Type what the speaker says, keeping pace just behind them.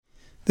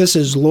This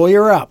is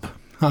Lawyer Up.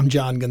 I'm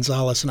John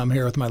Gonzalez, and I'm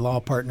here with my law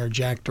partner,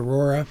 Jack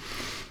DeRora.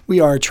 We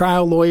are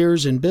trial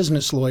lawyers and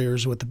business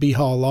lawyers with the B.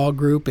 Hall Law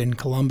Group in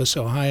Columbus,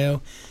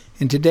 Ohio.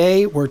 And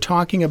today we're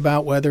talking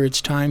about whether it's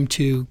time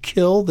to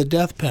kill the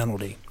death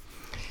penalty.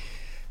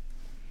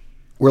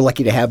 We're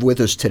lucky to have with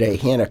us today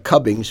Hannah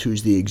Cubbings,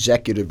 who's the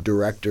executive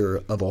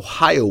director of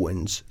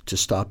Ohioans to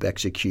Stop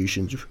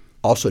Executions,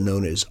 also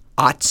known as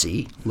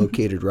OTSE,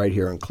 located right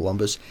here in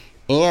Columbus,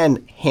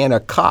 and Hannah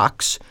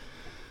Cox,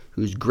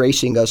 who's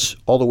gracing us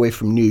all the way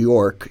from New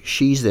York.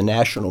 She's the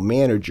national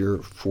manager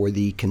for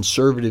the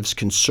Conservatives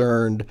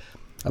Concerned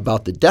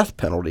About the Death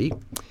Penalty.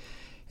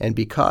 And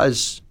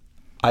because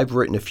I've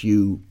written a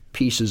few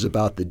pieces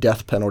about the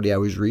death penalty, I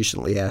was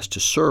recently asked to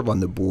serve on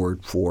the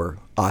board for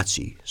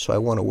OTSE. So I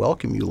want to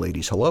welcome you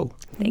ladies. Hello.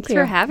 Thanks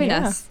for having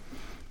us.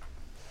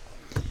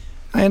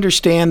 I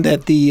understand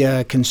that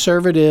the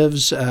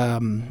conservatives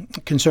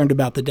concerned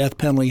about the death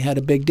penalty had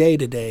a big day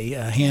today.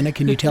 Hannah,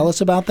 can you tell us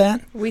about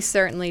that? We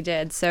certainly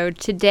did. So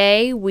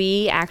today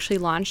we actually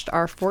launched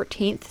our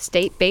 14th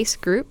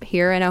state-based group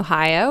here in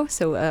Ohio.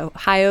 So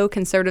Ohio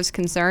Conservatives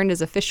Concerned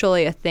is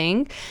officially a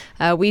thing.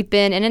 We've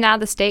been in and out of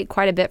the state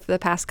quite a bit for the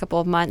past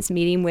couple of months,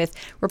 meeting with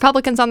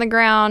Republicans on the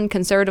ground,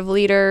 conservative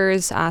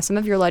leaders, some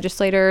of your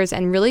legislators,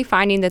 and really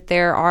finding that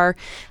there are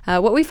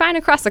what we find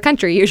across the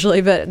country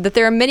usually, but that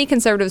there are many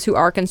conservatives who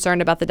are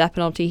concerned about the death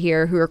penalty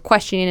here, who are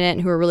questioning it and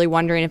who are really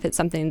wondering if it's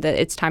something that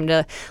it's time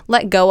to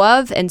let go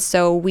of. And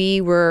so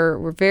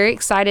we're very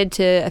excited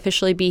to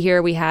officially be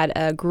here. We had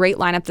a great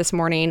lineup this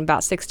morning,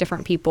 about 6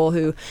 different people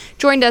who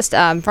joined us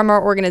from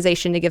our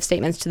organization to give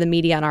statements to the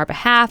media on our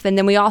behalf. And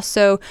then we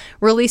also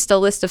released a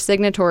list of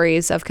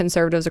signatories of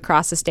conservatives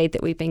across the state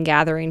that we've been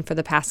gathering for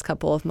the past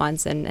couple of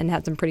months and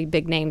had some pretty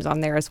big names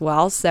on there as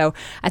well. So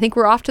I think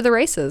we're off to the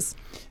races.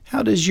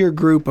 How does your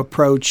group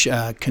approach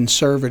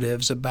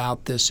conservatives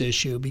about this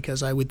issue?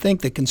 Because I would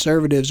think that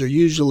conservatives are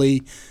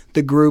usually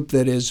the group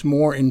that is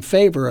more in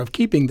favor of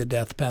keeping the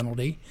death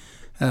penalty.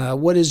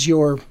 What is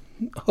your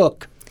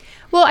hook?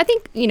 Well, I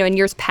think, in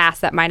years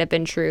past that might have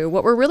been true.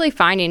 What we're really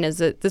finding is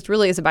that this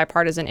really is a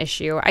bipartisan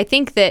issue. I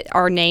think that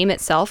our name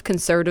itself,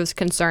 Conservatives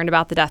Concerned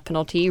About the Death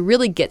Penalty,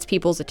 really gets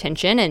people's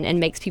attention and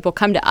makes people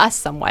come to us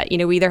somewhat.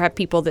 We either have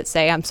people that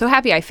say, I'm so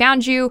happy I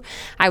found you.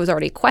 I was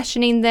already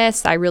questioning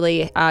this. I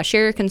really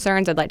share your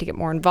concerns. I'd like to get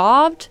more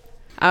involved.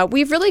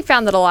 We've really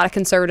found that a lot of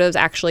conservatives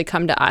actually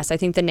come to us. I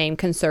think the name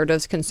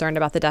Conservatives Concerned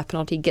About the Death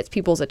Penalty gets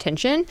people's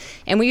attention.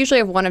 And we usually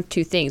have one of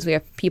two things. We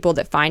have people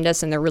that find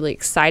us and they're really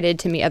excited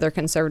to meet other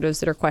conservatives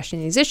that are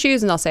questioning these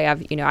issues. And they'll say,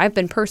 I've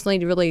been personally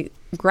really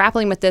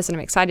grappling with this and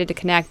I'm excited to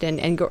connect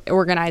and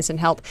organize and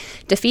help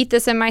defeat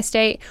this in my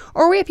state.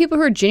 Or we have people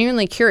who are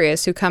genuinely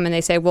curious who come and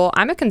they say, well,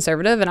 I'm a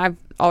conservative and I've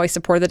always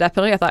supported the death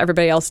penalty. I thought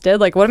everybody else did.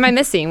 Like, what am I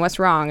missing? What's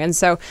wrong? And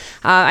so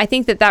I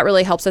think that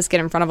really helps us get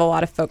in front of a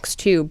lot of folks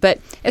too. But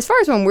as far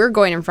as when we're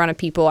going in front of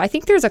people, I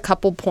think there's a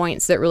couple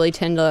points that really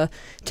tend to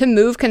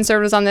move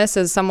conservatives on this.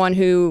 As someone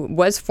who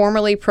was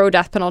formerly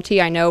pro-death penalty,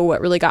 I know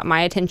what really got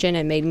my attention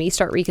and made me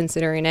start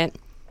reconsidering it.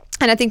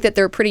 And I think that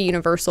they're pretty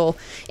universal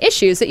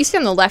issues that you see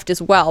on the left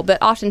as well,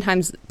 but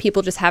oftentimes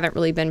people just haven't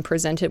really been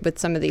presented with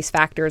some of these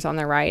factors on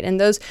the right.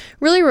 And those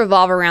really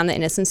revolve around the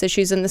innocence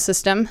issues in the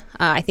system.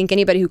 I think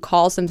anybody who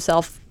calls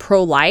themselves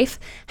pro-life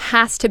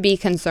has to be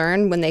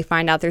concerned when they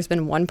find out there's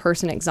been one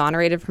person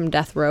exonerated from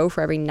death row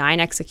for every 9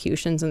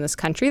 executions in this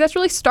country. That's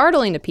really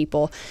startling to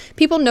people.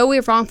 People know we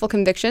have wrongful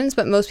convictions,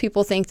 but most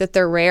people think that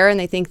they're rare, and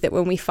they think that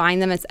when we find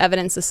them, it's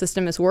evidence the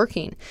system is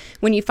working.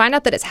 When you find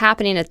out that it's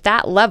happening at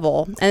that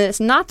level, and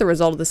it's not the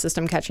result of the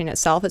system catching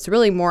itself, it's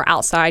really more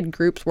outside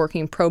groups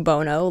working pro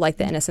bono, like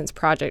the Innocence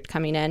Project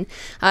coming in.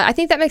 I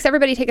think that makes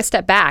everybody take a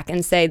step back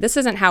and say, this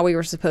isn't how we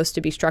were supposed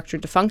to be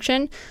structured to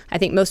function. I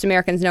think most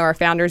Americans know our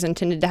founders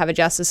intended to have a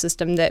justice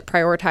system that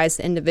prioritized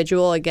the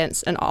individual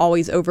against an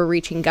always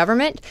overreaching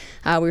government.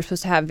 We were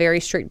supposed to have very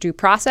strict due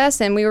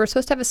process, and we were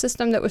supposed to have a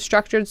system that was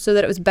structured so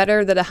that it was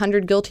better that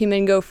 100 guilty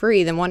men go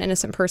free than one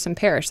innocent person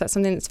perish. That's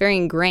something that's very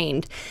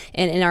ingrained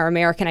in our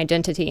American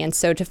identity. And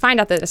so to find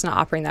out that it's not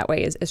operating that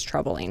way is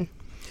troubling.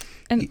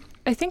 And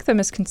I think the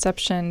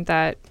misconception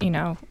that,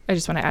 I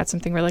just want to add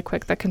something really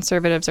quick, that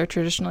conservatives are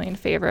traditionally in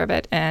favor of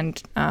it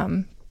and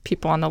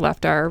people on the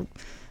left are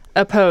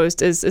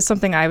opposed is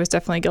something I was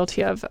definitely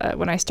guilty of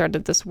when I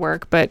started this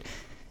work. But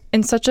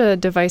in such a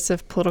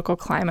divisive political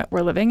climate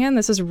we're living in,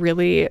 this is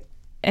really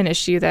an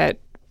issue that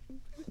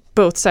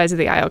both sides of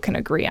the aisle can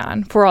agree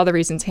on for all the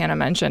reasons Hannah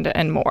mentioned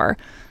and more.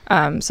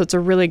 So it's a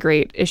really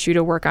great issue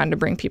to work on to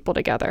bring people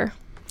together.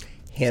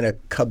 Hannah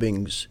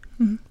Cubbings,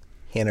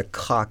 Hannah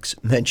Cox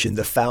mentioned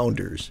the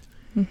founders.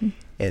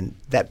 And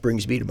that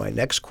brings me to my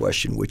next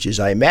question, which is,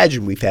 I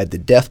imagine we've had the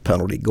death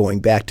penalty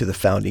going back to the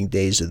founding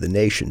days of the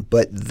nation,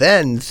 but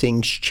then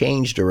things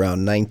changed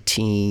around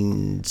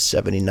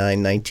 1979,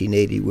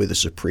 1980 with a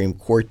Supreme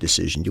Court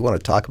decision. Do you want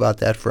to talk about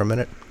that for a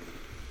minute?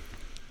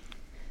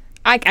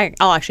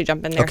 I'll actually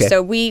jump in there. Okay.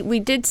 So we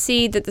did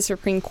see that the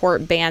Supreme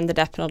Court banned the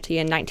death penalty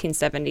in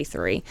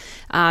 1973.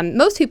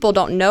 Most people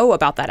don't know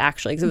about that,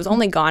 actually, because it was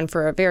only gone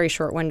for a very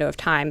short window of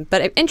time.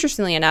 But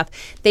interestingly enough,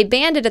 they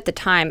banned it at the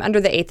time under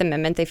the Eighth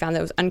Amendment. They found that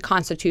it was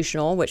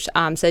unconstitutional, which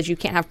says you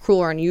can't have cruel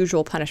or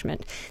unusual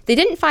punishment. They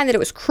didn't find that it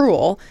was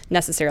cruel,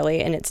 necessarily,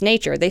 in its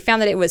nature. They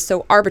found that it was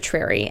so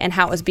arbitrary in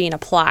how it was being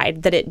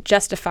applied that it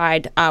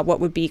justified what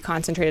would be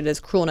concentrated as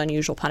cruel and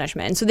unusual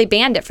punishment. And so they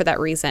banned it for that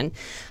reason.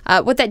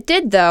 What that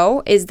did,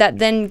 though, is that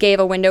then gave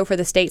a window for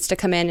the states to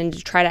come in and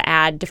to try to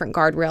add different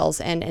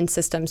guardrails and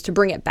systems to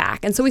bring it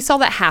back. And so we saw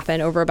that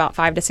happen over about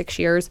 5 to 6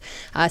 years.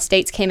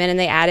 States came in and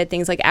they added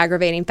things like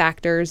aggravating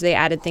factors. They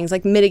added things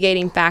like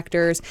mitigating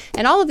factors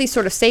and all of these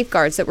sort of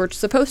safeguards that were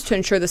supposed to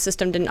ensure the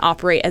system didn't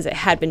operate as it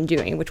had been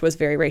doing, which was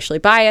very racially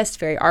biased,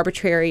 very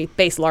arbitrary,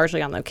 based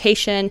largely on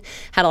location,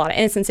 had a lot of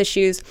innocence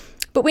issues.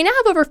 But we now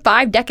have over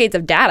 5 decades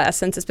of data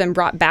since it's been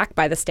brought back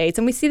by the states,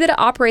 and we see that it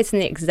operates in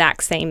the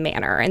exact same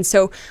manner. And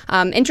so,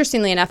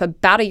 interestingly enough,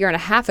 about a year and a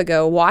half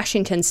ago,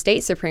 Washington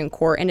State Supreme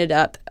Court ended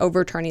up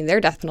overturning their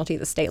death penalty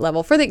at the state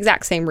level for the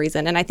exact same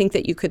reason. And I think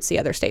that you could see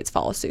other states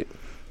follow suit.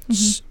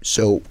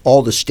 So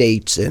all the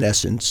states, in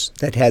essence,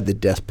 that had the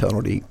death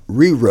penalty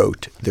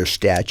rewrote their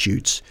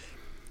statutes,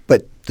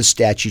 but the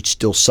statutes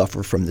still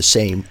suffer from the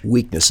same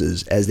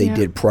weaknesses as they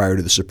did prior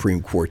to the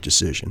Supreme Court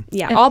decision.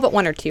 Yeah, all but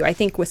 1 or 2. I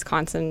think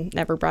Wisconsin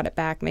never brought it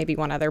back, maybe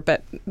one other,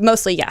 but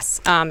mostly yes.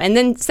 And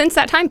then since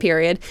that time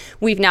period,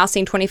 we've now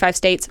seen 25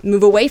 states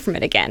move away from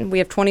it again. We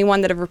have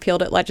 21 that have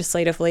repealed it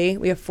legislatively.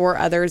 We have 4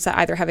 others that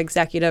either have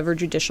executive or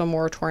judicial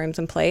moratoriums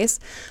in place.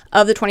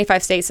 Of the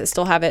 25 states that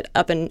still have it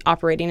up and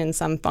operating in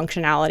some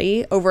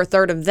functionality, over a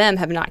third of them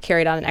have not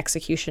carried on an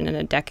execution in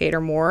a decade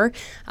or more.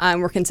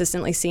 We're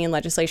consistently seeing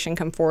legislation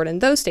come forward in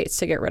those states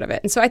to get rid of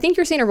it. And so I think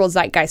you're seeing a real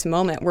zeitgeist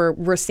moment where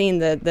we're seeing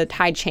the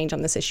tide change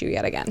on this issue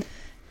yet again.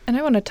 And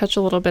I want to touch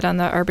a little bit on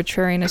the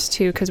arbitrariness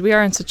too, because we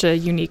are in such a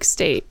unique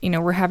state. You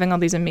know, we're having all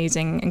these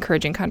amazing,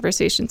 encouraging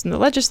conversations in the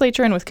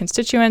legislature and with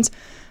constituents,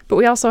 but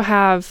we also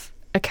have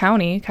a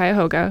county,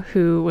 Cuyahoga,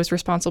 who was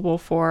responsible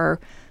for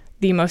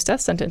the most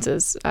death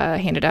sentences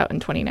handed out in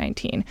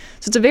 2019.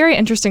 So it's a very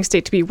interesting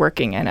state to be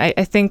working in. I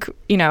think,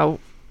 you know,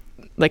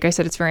 like I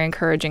said, it's very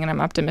encouraging and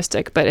I'm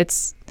optimistic, but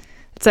it's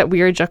that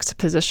weird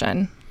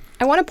juxtaposition.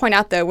 I want to point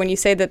out, though, when you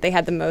say that they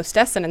had the most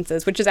death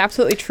sentences, which is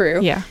absolutely true.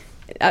 Yeah.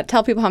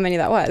 Tell people how many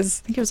that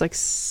was. I think it was like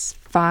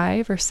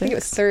 5 or 6. I think it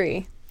was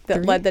 3 that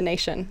 3? led the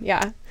nation.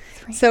 Yeah.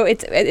 So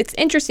it's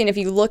interesting if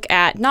you look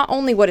at not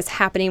only what is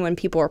happening when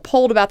people are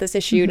polled about this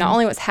issue, not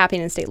only what's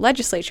happening in state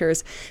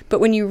legislatures, but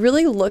when you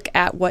really look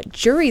at what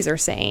juries are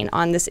saying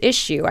on this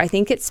issue, I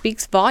think it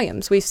speaks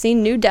volumes. We've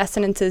seen new death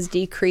sentences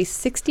decrease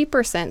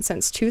 60%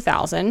 since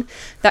 2000.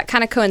 That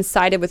kind of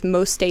coincided with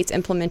most states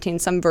implementing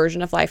some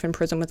version of life in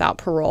prison without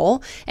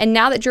parole. And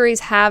now that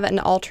juries have an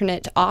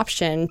alternate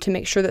option to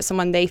make sure that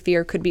someone they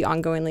fear could be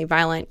ongoingly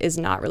violent is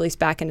not released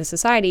back into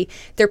society,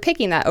 they're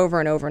picking that over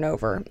and over and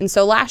over. And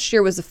so last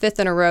year was the 5th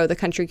in a row the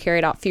country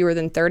carried out fewer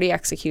than 30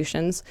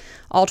 executions.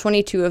 All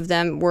 22 of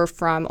them were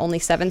from only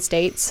 7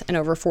 states, and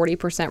over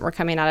 40% were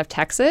coming out of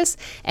Texas.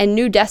 And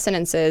new death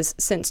sentences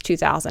since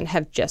 2000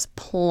 have just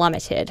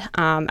plummeted.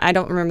 I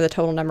don't remember the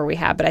total number we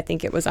had, but I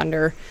think it was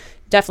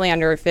definitely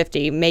under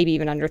 50, maybe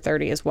even under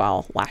 30 as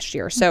well last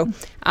year. So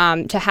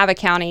to have a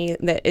county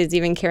that is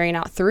even carrying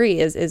out 3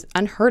 is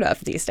unheard of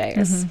these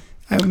days.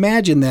 I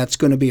imagine that's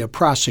going to be a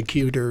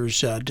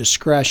prosecutor's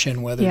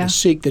discretion whether to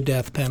seek the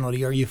death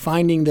penalty. Are you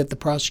finding that the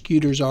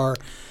prosecutors are,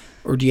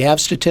 or do you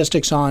have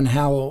statistics on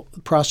how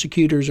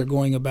prosecutors are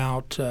going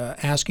about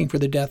asking for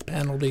the death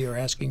penalty or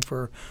asking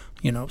for,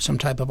 some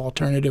type of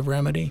alternative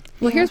remedy?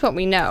 Well, here's what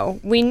we know.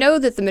 We know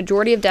that the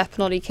majority of death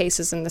penalty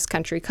cases in this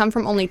country come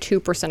from only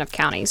 2% of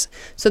counties.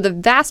 So the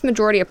vast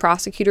majority of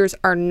prosecutors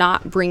are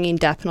not bringing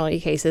death penalty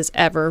cases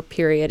ever,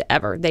 period,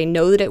 ever. They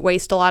know that it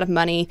wastes a lot of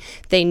money.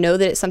 They know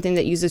that it's something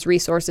that uses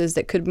resources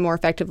that could more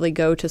effectively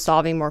go to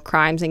solving more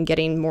crimes and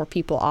getting more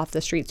people off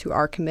the streets who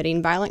are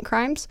committing violent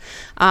crimes.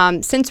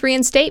 Since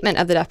reinstatement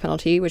of the death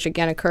penalty, which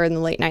again occurred in the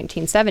late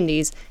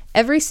 1970s,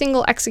 every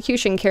single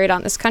execution carried out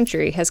in this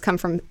country has come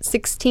from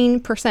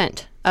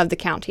 16% of the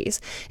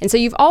counties. And so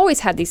you've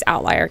always had these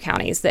outlier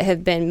counties that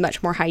have been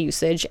much more high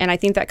usage. And I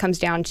think that comes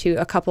down to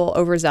a couple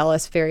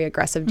overzealous, very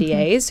aggressive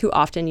DAs who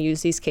often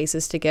use these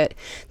cases to get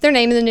their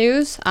name in the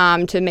news,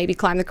 to maybe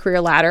climb the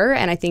career ladder.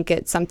 And I think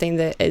it's something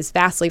that is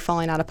vastly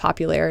falling out of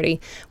popularity.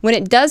 When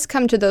it does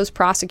come to those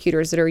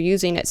prosecutors that are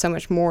using it so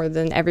much more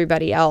than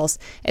everybody else,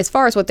 as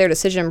far as what their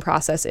decision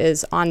process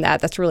is on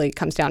that's really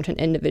comes down to an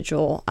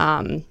individual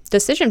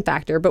decision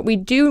factor. But we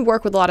do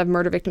work with a lot of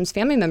murder victims'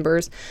 family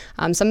members,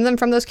 some of them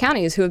from those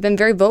counties, who have been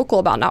very vocal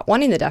about not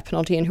wanting the death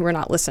penalty and who are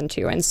not listened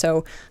to. And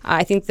so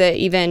I think that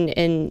even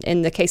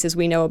in the cases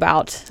we know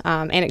about,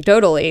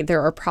 anecdotally,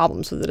 there are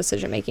problems with the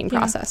decision-making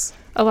process.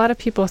 A lot of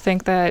people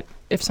think that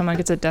if someone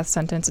gets a death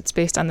sentence, it's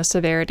based on the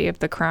severity of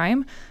the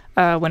crime.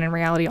 when in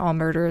reality all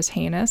murder is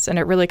heinous. And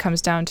it really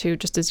comes down to,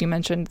 just as you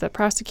mentioned, the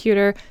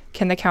prosecutor,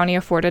 can the county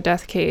afford a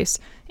death case,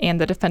 and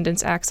the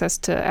defendant's access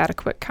to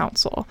adequate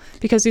counsel.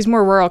 Because these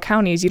more rural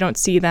counties, you don't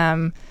see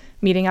them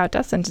meting out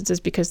death sentences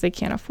because they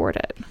can't afford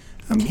it.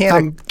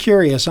 I'm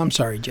curious. I'm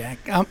sorry, Jack.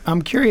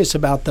 I'm curious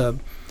about the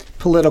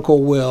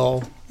political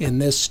will in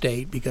this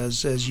state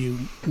because, as you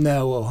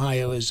know,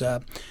 Ohio is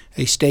a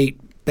state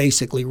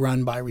basically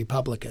run by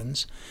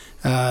Republicans.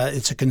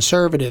 It's a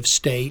conservative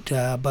state,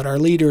 but our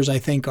leaders, I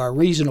think, are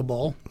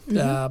reasonable.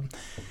 Mm-hmm.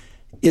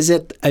 Is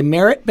it a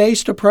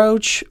merit-based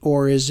approach,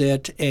 or is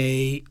it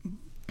a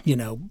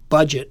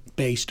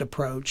budget-based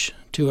approach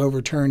to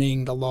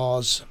overturning the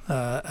laws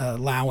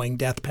allowing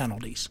death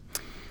penalties?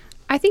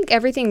 I think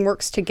everything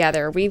works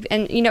together.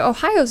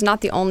 Ohio's not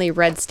the only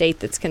red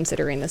state that's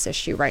considering this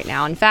issue right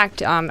now. In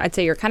fact, I'd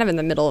say you're kind of in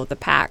the middle of the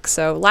pack.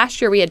 So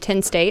last year we had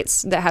 10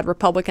 states that had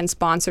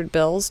Republican-sponsored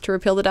bills to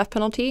repeal the death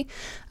penalty.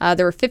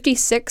 There were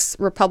 56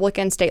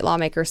 Republican state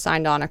lawmakers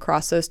signed on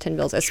across those 10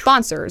 bills as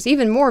sponsors.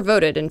 Even more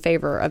voted in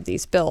favor of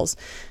these bills.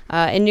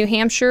 In New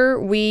Hampshire,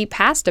 we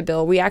passed a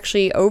bill. We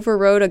actually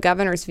overrode a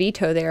governor's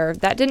veto there.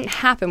 That didn't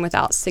happen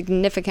without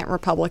significant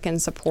Republican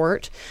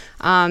support.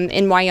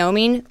 In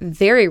Wyoming,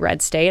 very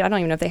red state. I don't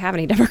even know if they have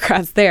any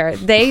Democrats there.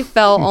 They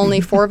fell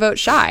only 4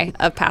 votes shy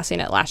of passing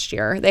it last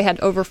year. They had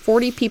over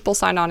 40 people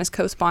signed on as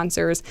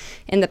co-sponsors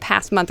in the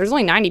past month. There's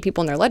only 90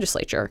 people in their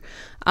legislature.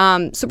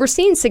 So we're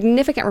seeing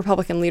significant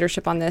Republican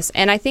leadership on this,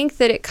 and I think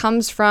that it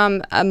comes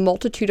from a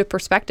multitude of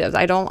perspectives.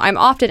 I'm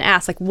often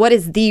asked, what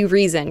is the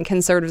reason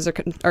conservatives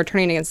are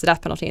turning against the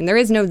death penalty? And there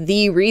is no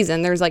the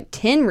reason. There's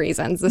 10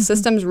 reasons. The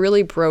system's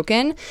really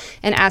broken,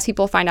 and as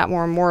people find out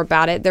more and more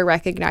about it, they're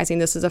recognizing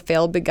this is a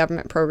failed big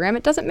government program.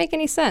 It doesn't make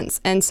any sense.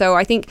 And so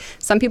I think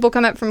some people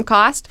come at it from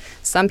cost.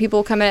 Some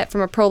people come at it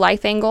from a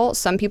pro-life angle.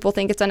 Some people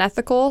think it's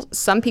unethical.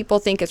 Some people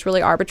think it's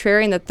really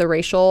arbitrary and that the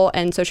racial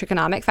and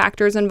socioeconomic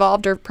factors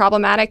involved are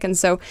problematic. And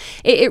so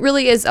it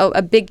really is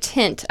a big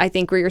tent, I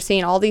think, where you're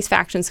seeing all these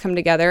factions come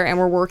together, and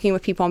we're working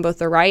with people on both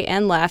the right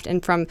and left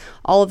and from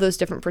all of those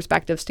different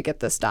perspectives to get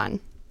this done.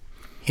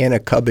 Hannah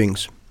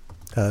Cubbings,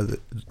 the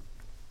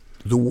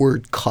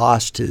word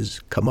cost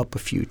has come up a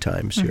few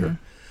times here. Mm-hmm.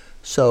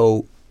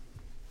 So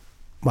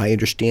my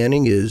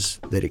understanding is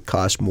that it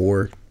costs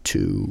more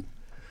to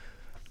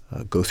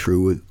go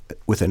through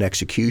with an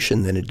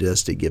execution than it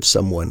does to give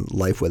someone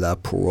life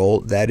without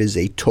parole. That is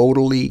a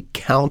totally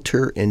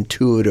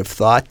counterintuitive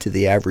thought to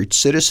the average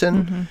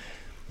citizen. Mm-hmm.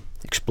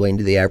 Explain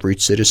to the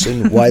average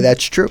citizen why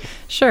that's true.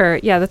 Sure.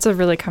 Yeah, that's a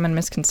really common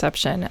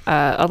misconception.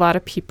 A lot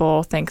of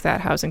people think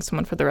that housing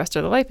someone for the rest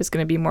of their life is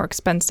going to be more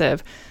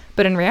expensive.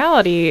 But in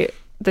reality,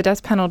 the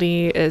death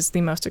penalty is the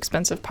most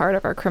expensive part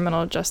of our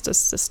criminal justice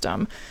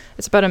system.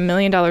 It's about $1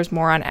 million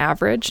more on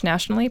average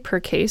nationally per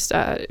case,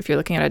 if you're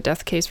looking at a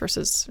death case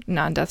versus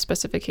non-death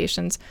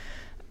specifications.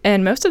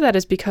 And most of that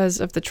is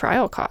because of the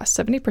trial costs.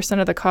 70%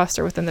 of the costs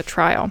are within the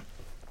trial.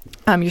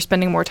 You're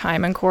spending more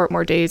time in court,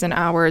 more days and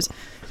hours,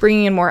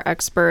 bringing in more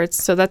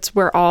experts. So that's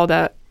where all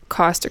that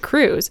cost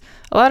accrues.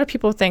 A lot of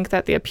people think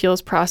that the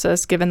appeals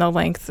process, given the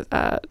length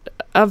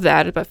of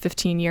that, about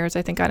 15 years,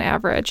 I think on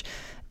average,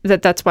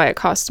 that's why it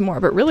costs more.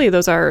 But really,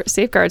 those are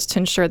safeguards to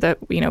ensure that,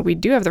 we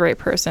do have the right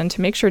person,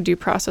 to make sure due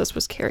process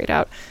was carried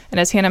out.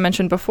 And as Hannah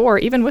mentioned before,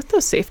 even with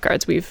those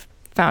safeguards, we've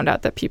found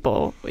out that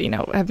people,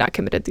 have not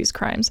committed these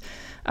crimes.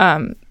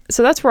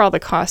 So that's where all the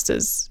cost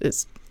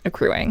is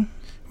accruing.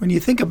 When you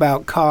think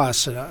about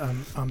costs,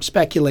 I'm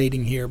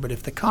speculating here, but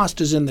if the cost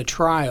is in the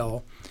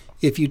trial,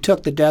 if you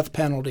took the death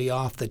penalty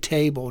off the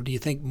table, do you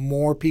think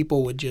more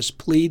people would just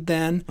plead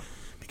then?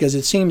 Because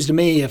it seems to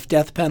me if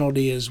death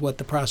penalty is what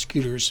the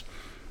prosecutor's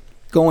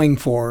going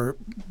for,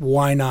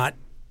 why not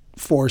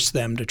force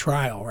them to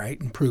trial, right,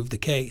 and prove the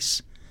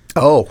case?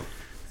 Oh.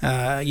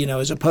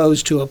 As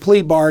opposed to a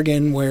plea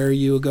bargain where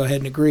you go ahead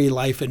and agree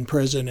life in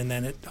prison, and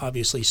then it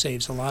obviously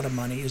saves a lot of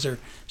money. Is there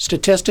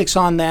statistics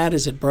on that?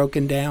 Is it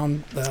broken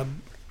down?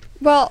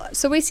 Well,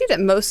 so we see that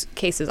most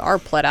cases are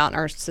pled out in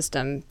our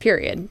system,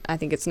 period. I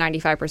think it's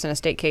 95% of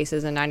state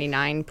cases and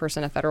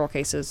 99% of federal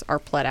cases are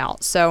pled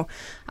out. So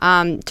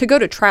to go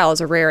to trial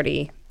is a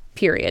rarity,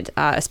 period,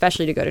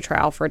 especially to go to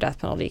trial for a death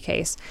penalty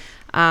case.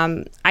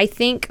 I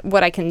think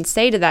what I can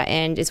say to that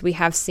end is we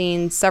have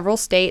seen several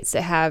states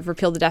that have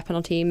repealed the death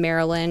penalty,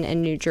 Maryland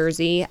and New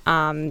Jersey,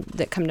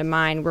 that come to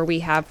mind, where we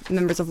have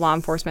members of law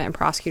enforcement and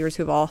prosecutors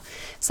who've all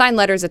signed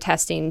letters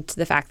attesting to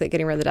the fact that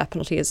getting rid of the death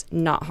penalty has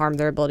not harmed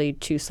their ability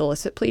to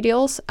solicit plea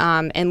deals.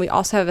 And we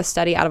also have a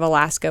study out of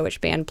Alaska which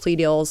banned plea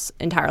deals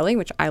entirely,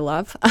 which I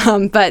love.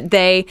 But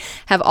they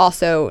have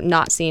also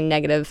not seen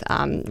negative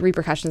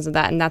repercussions of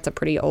that, and that's a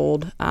pretty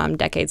old,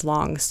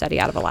 decades-long study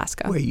out of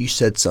Alaska. Well, you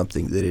said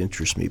something that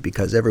interests me,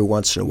 because every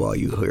once in a while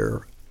you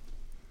hear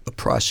a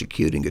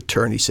prosecuting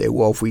attorney say,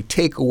 well, if we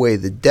take away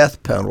the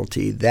death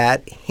penalty,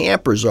 that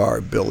hampers our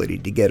ability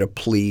to get a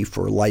plea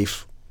for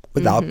life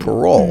without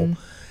parole,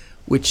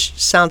 which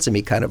sounds to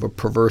me kind of a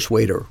perverse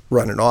way to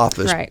run an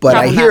office. Right. But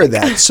I hear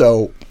that.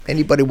 So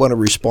Anybody want to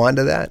respond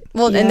to that?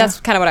 Well, Yeah. and that's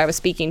kind of what I was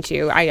speaking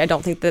to. I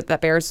don't think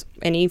that bears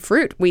any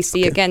fruit. We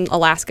see, again,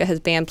 Alaska has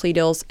banned plea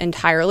deals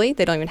entirely.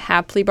 They don't even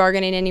have plea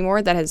bargaining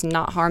anymore. That has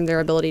not harmed their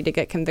ability to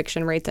get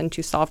conviction rates and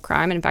to solve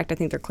crime. And in fact, I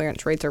think their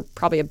clearance rates are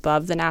probably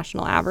above the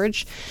national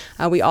average.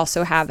 We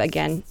also have,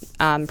 again,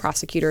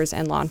 prosecutors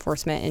and law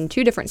enforcement in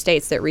 2 different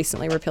states that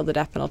recently repealed the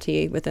death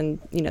penalty within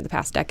the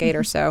past decade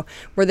or so,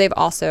 where they've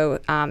also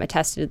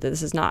attested that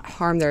this has not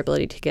harmed their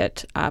ability to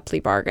get plea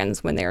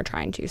bargains when they are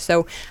trying to.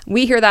 So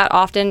we hear that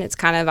often. It's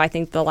kind of, I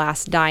think, the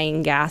last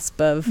dying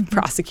gasp of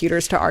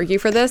prosecutors to argue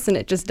for this, and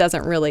it just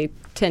doesn't really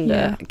tend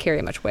to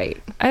carry much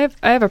weight. I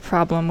have a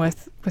problem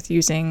with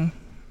using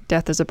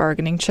death as a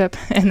bargaining chip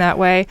in that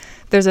way.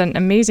 There's an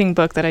amazing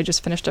book that I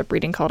just finished up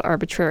reading called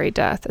Arbitrary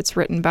Death. It's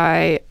written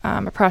by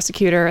a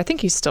prosecutor, I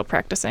think he's still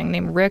practicing,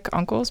 named Rick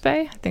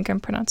Onklesby. I think I'm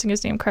pronouncing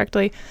his name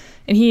correctly.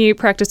 And he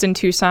practiced in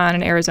Tucson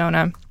in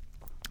Arizona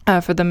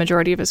for the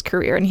majority of his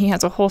career. And he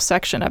has a whole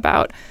section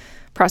about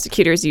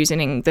prosecutors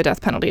using the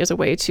death penalty as a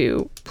way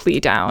to plea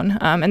down.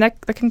 And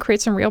that can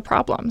create some real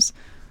problems.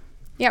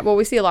 Yeah, well,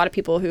 we see a lot of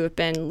people who have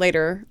been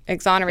later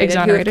exonerated.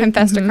 Who have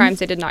confessed to crimes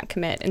they did not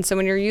commit. And so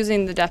when you're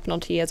using the death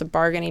penalty as a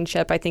bargaining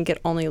chip, I think it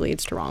only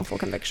leads to wrongful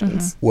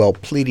convictions. Well,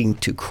 pleading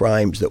to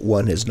crimes that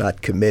one has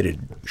not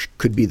committed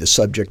could be the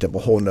subject of a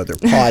whole nother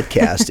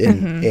podcast.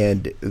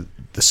 And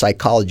the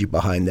psychology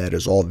behind that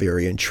is all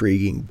very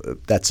intriguing.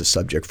 That's a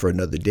subject for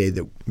another day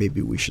that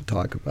maybe we should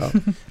talk about.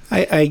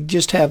 I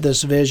just have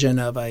this vision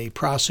of a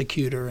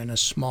prosecutor in a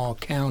small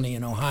county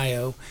in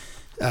Ohio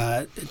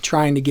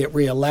trying to get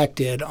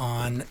reelected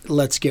on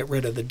let's get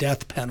rid of the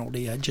death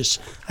penalty.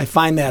 I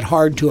find that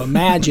hard to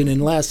imagine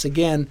unless,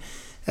 again,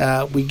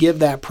 we give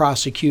that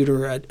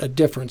prosecutor a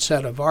different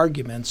set of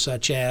arguments,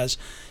 such as,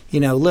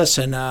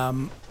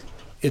 listen,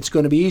 it's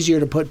going to be easier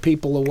to put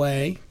people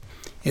away.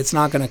 It's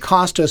not going to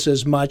cost us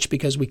as much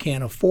because we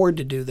can't afford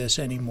to do this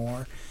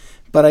anymore.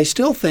 But I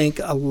still think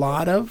a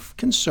lot of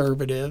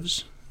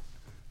conservatives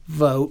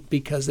vote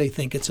because they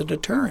think it's a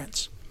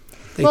deterrence.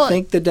 They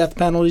think the death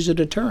penalty is a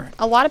deterrent.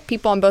 A lot of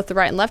people on both the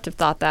right and left have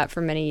thought that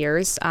for many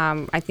years.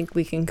 I think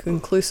we can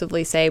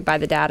conclusively say by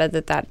the data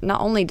that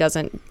not only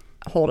doesn't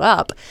hold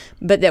up,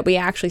 but that we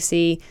actually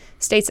see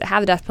states that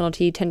have the death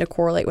penalty tend to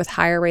correlate with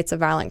higher rates of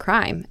violent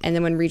crime. And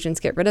then when regions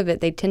get rid of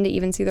it, they tend to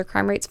even see their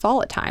crime rates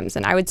fall at times.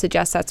 And I would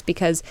suggest that's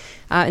because,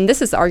 and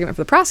this is the argument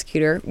for the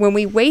prosecutor, when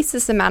we waste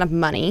this amount of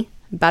money,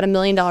 about $1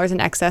 million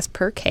in excess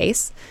per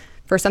case,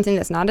 for something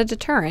that's not a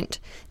deterrent,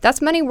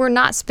 that's money we're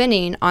not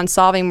spending on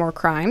solving more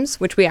crimes,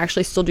 which we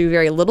actually still do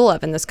very little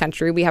of in this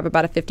country. We have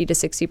about a 50 to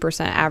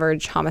 60%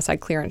 average homicide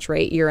clearance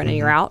rate year in and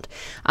year out.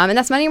 And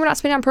that's money we're not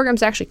spending on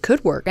programs that actually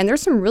could work. And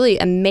there's some really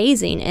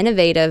amazing,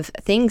 innovative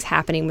things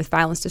happening with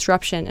violence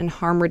disruption and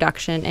harm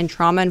reduction and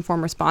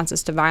trauma-informed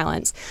responses to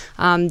violence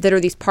that are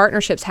these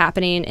partnerships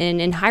happening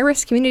in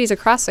high-risk communities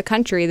across the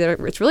country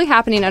it's really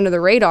happening under the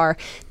radar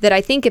that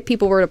I think if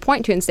people were to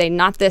point to and say,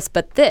 not this,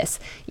 but this,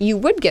 you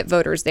would get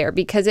voters there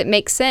because it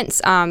makes sense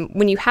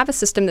when you have a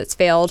system that's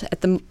failed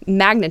at the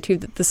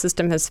magnitude that the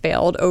system has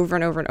failed over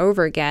and over and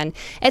over again.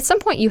 At some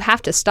point, you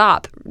have to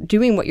stop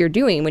doing what you're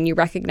doing when you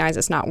recognize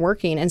it's not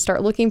working and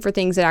start looking for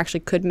things that actually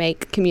could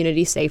make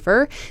communities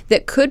safer,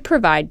 that could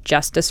provide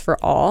justice for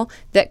all,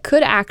 that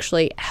could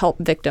actually help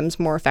victims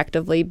more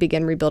effectively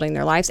begin rebuilding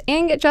their lives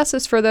and get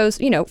justice for those,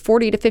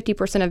 40 to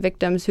 50% of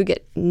victims who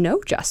get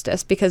no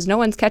justice because no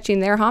one's catching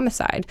their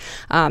homicide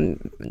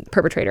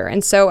perpetrator.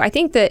 And so I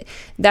think that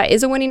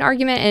is a winning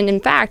argument. And in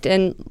fact,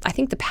 in I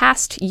think the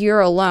past year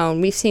alone,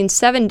 we've seen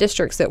 7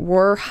 districts that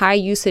were high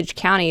usage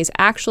counties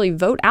actually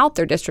vote out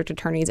their district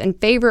attorneys in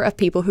favor of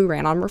people who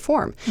ran on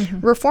reform.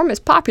 Reform is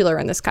popular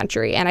in this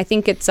country, and I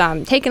think it's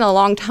taken a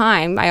long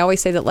time. I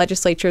always say that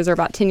legislatures are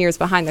about 10 years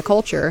behind the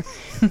culture,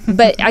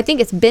 but I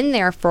think it's been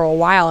there for a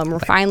while, and we're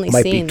finally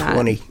seeing that.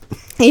 Might be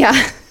 20.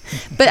 Yeah.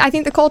 But I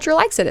think the culture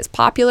likes it. It's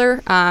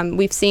popular.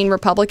 We've seen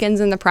Republicans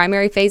in the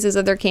primary phases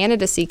of their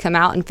candidacy come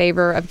out in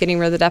favor of getting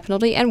rid of the death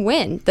penalty and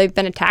win. They've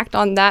been attacked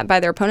on that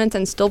by their opponents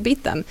and still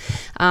beat them.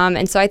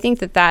 And so I think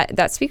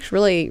that speaks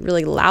really,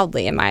 really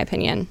loudly, in my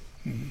opinion.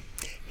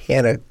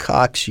 Hannah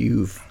Cox,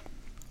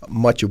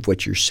 much of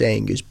what you're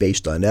saying is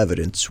based on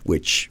evidence,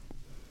 which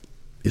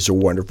is a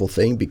wonderful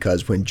thing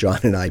because when John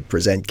and I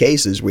present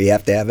cases, we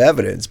have to have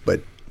evidence.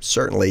 But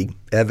certainly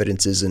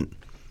evidence isn't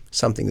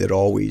something that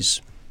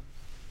always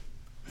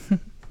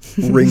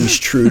rings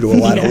true to a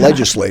lot of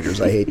legislators,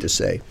 I hate to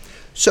say.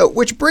 So,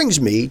 which brings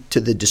me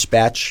to the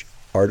Dispatch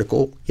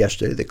article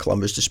yesterday. The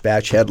Columbus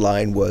Dispatch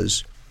headline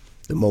was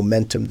 "The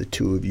Momentum the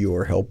Two of You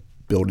Are Help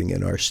Building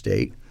in Our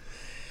State."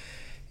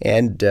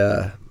 And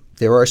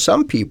there are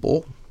some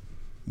people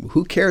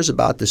who cares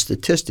about the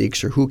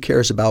statistics or who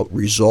cares about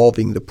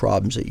resolving the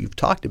problems that you've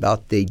talked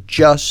about. They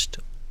just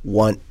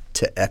want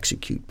to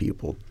execute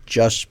people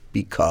just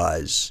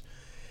because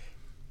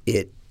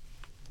it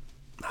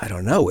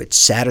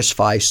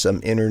satisfies some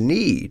inner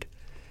need.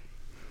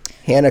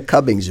 Hannah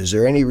Cubbings, is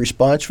there any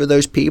response for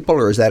those people,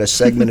 or is that a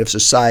segment of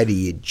society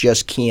you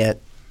just can't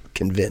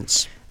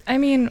convince? I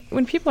mean,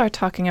 when people are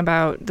talking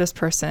about this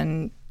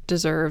person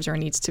deserves or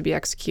needs to be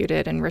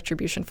executed in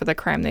retribution for the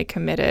crime they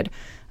committed.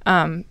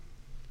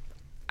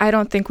 I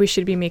don't think we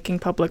should be making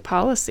public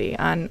policy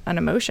on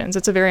emotions.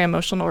 It's a very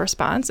emotional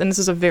response, and this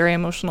is a very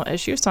emotional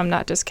issue, so I'm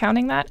not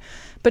discounting that.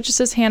 But just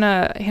as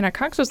Hannah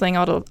Cox was laying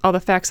out all the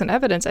facts and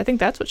evidence, I think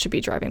that's what should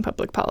be driving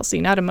public policy,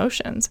 not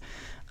emotions.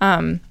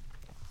 And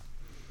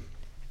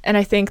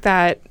I think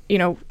that,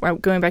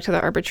 going back to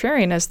the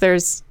arbitrariness,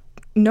 there's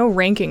no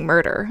ranking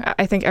murder.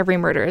 I think every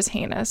murder is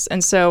heinous.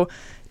 And so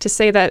to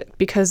say that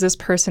because this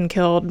person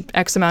killed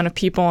X amount of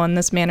people in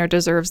this manner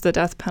deserves the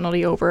death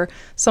penalty over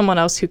someone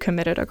else who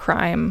committed a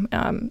crime,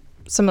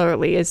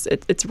 similarly,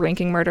 it's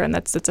ranking murder, and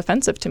it's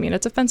offensive to me, and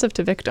it's offensive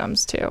to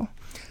victims too.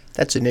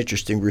 That's an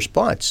interesting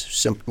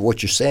response.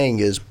 What you're saying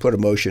is put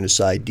emotion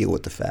aside, deal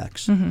with the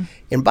facts. Mm-hmm.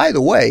 And by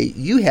the way,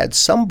 you had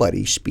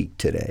somebody speak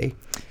today,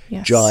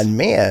 yes. John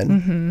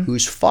Mann,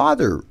 whose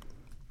father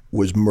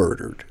was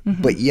murdered,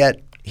 but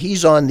yet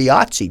he's on the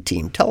OTSI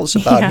team. Tell us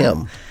about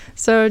him.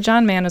 So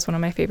John Mann is one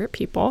of my favorite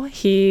people.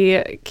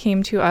 He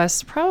came to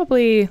us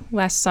probably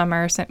last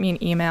summer, sent me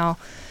an email.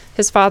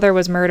 His father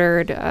was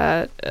murdered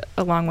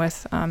along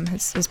with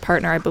his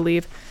partner, I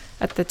believe,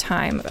 at the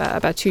time,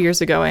 about 2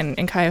 years ago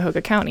in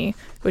Cuyahoga County,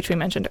 which we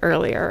mentioned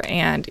earlier.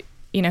 And,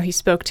 he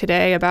spoke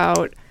today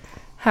about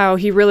how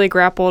he really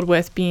grappled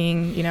with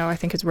being, I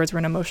think his words were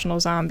an emotional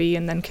zombie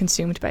and then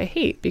consumed by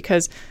hate,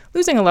 because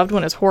losing a loved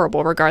one is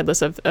horrible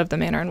regardless of the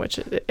manner in which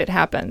it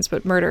happens,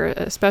 but murder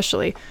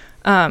especially.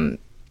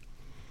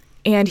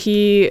 And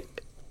he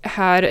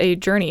had a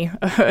journey,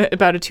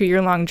 about a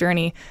 2-year-long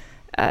journey,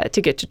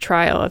 to get to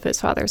trial of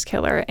his father's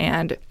killer,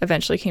 and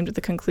eventually came to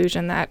the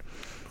conclusion that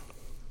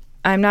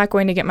I'm not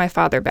going to get my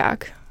father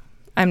back.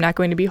 I'm not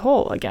going to be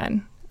whole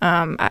again.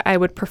 I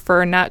would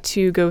prefer not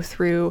to go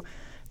through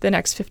the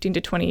next 15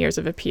 to 20 years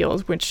of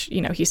appeals, which,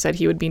 he said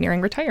he would be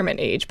nearing retirement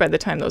age by the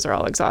time those are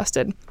all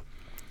exhausted.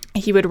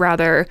 He would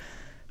rather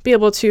be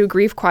able to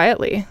grieve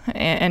quietly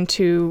and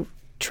to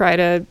try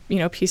to,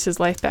 piece his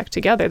life back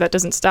together. That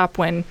doesn't stop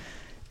when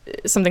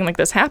something like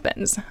this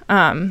happens.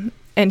 And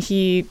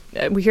we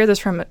hear this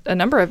from a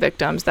number of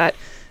victims, that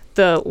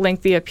the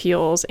lengthy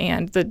appeals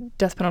and the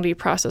death penalty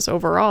process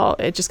overall,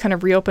 it just kind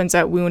of reopens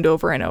that wound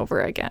over and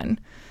over again.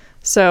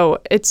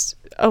 So it's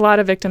a lot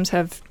of victims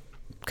have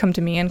come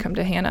to me and come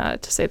to Hannah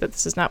to say that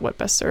this is not what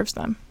best serves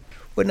them.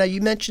 Well, now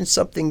you mentioned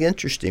something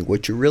interesting.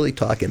 What you're really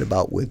talking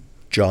about with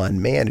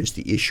John Mann is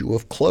the issue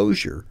of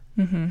closure.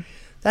 Mm-hmm.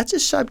 That's a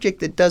subject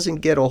that doesn't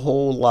get a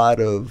whole lot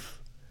of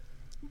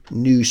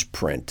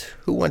newsprint.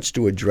 Who wants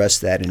to address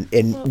that,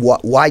 and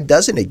why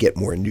doesn't it get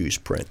more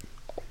newsprint?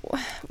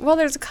 Well,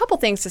 there's a couple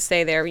things to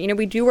say there.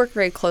 We do work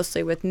very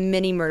closely with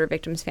many murder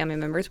victims' family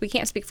members. We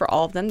can't speak for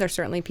all of them. There's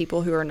certainly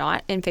people who are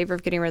not in favor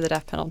of getting rid of the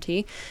death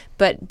penalty,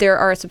 but there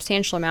are a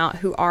substantial amount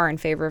who are in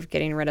favor of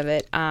getting rid of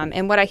it.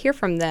 And what I hear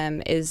from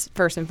them is,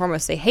 first and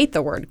foremost, they hate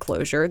the word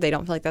closure. They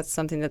don't feel like that's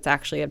something that's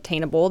actually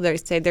obtainable. They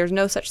say there's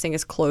no such thing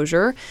as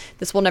closure.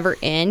 This will never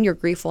end. Your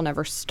grief will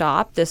never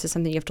stop. This is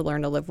something you have to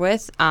learn to live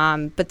with.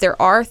 But there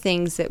are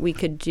things that we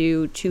could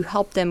do to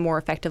help them more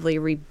effectively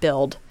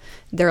rebuild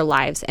their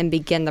lives and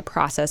begin the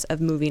process of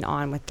moving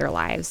on with their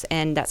lives.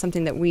 And that's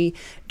something that we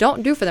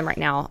don't do for them right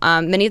now.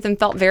 Many of them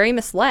felt very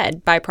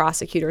misled by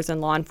prosecutors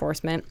and law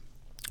enforcement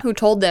who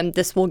told them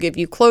this will give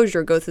you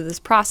closure, go through this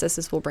process,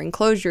 this will bring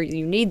closure,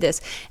 you need this.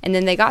 And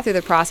then they got through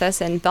the process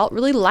and felt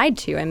really lied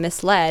to and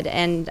misled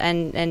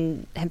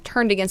and have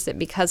turned against it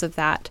because of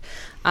that.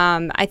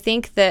 I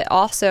think that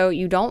also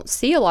you don't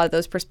see a lot of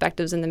those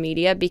perspectives in the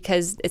media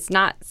because it's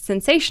not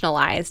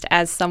sensationalized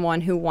as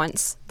someone who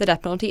wants the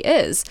death penalty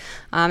is.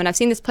 And I've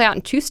seen this play out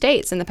in 2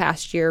 states in the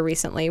past year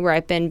recently where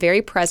I've been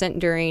very present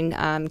during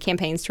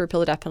campaigns to repeal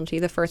the death penalty.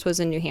 The first was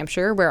in New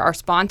Hampshire, where our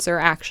sponsor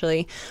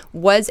actually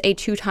was a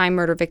 2-time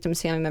murder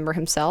victim's family member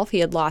himself. He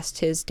had lost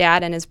his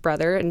dad and his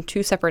brother in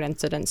 2 separate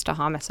incidents to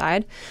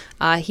homicide.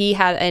 He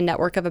had a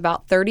network of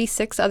about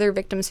 36 other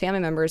victims' family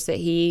members that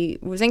he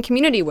was in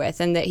community with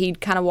and that he'd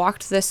kind of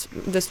walked this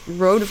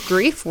road of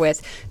grief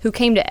with, who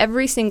came to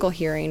every single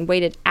hearing,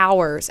 waited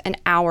hours and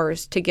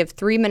hours to give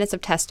 3 minutes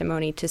of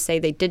testimony to say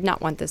they did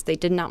not want this, they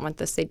did not want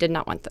this, they did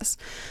not want this.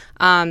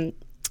 And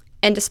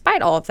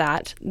despite all of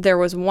that, there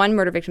was one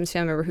murder victim's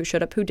family member who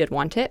showed up who did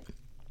want it.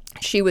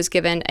 She was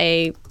given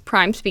a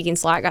prime speaking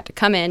slot, got to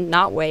come in,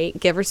 not wait,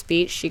 give her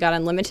speech. She got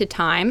unlimited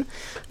time,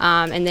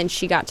 and then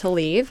she got to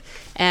leave.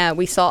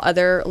 We saw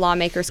other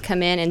lawmakers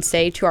come in and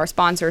say to our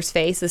sponsor's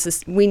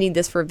face, we need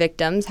this for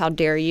victims. How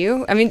dare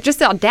you? I mean, just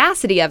the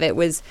audacity of it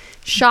was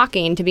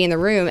shocking to be in the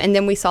room. And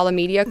then we saw the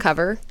media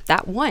cover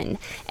that one.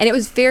 And it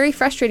was very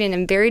frustrating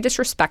and very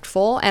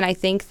disrespectful. And I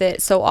think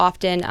that so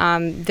often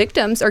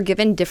victims are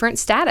given different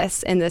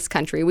status in this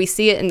country. We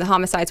see it in the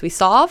homicides we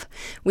solve.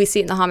 We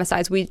see it in the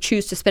homicides we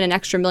choose to spend an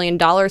extra $1 million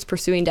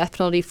pursuing death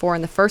penalty for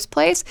in the first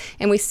place.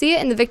 And we see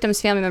it in the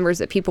victims' family members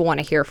that people want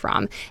to hear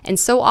from. And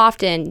so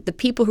often the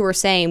people who are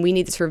saying saying we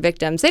need this for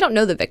victims, they don't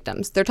know the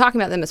victims. They're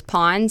talking about them as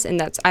pawns, and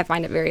I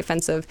find it very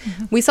offensive.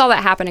 We saw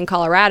that happen in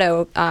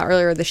Colorado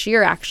earlier this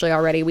year, actually,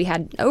 already. We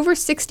had over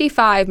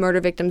 65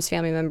 murder victims'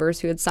 family members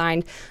who had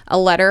signed a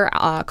letter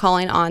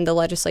calling on the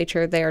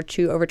legislature there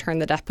to overturn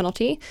the death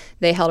penalty.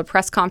 They held a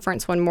press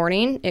conference one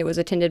morning. It was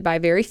attended by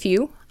very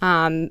few.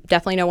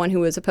 Definitely no one who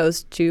was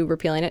opposed to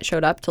repealing it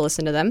showed up to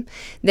listen to them.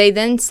 They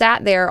then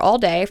sat there all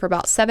day for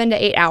about 7 to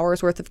 8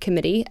 hours worth of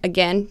committee.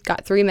 Again,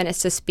 got 3 minutes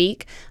to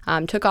speak,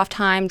 took off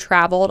time,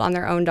 traveled on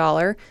their own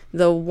dollar.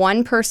 The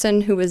one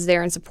person who was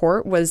there in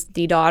support was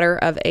the daughter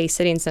of a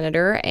sitting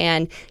senator,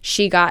 and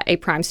she got a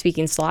prime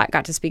speaking slot,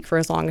 got to speak for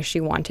as long as she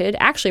wanted,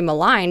 actually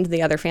maligned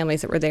the other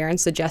families that were there and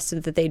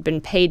suggested that they'd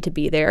been paid to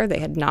be there. They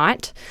had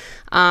not.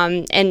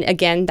 And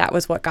again, that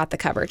was what got the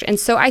coverage. And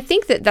so I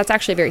think that that's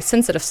actually a very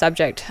sensitive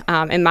subject,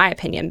 in my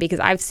opinion,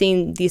 because I've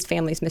seen these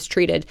families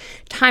mistreated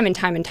time and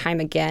time and time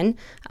again.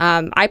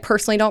 I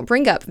personally don't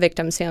bring up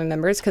victims' family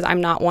members because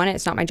I'm not one.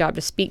 It's not my job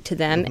to speak to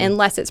them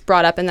unless it's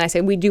brought up. And then I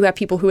say, we do have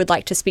people who would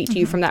like to speak to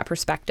you from that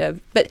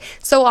perspective. But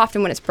so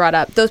often when it's brought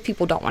up, those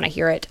people don't want to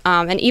hear it.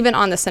 And even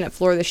on the Senate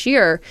floor this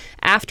year,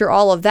 after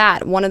all of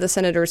that, one of the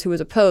senators who was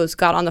opposed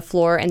got on the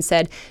floor and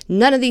said,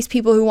 none of these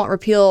people who want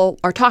repeal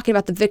are talking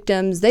about the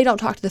victims. They don't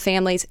talk to the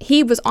families.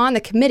 He was on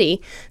the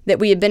committee that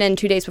we had been in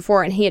 2 days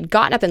before, and he had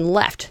gotten up and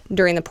left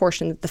during the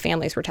portion that the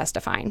families were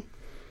testifying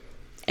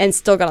and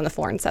still got on the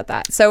floor and said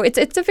that. So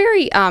it's a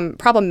very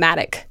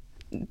problematic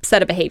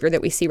set of behavior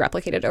that we see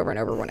replicated over and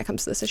over when it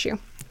comes to this issue.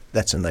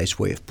 That's a nice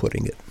way of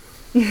putting it.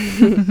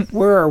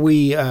 Where are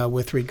we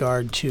with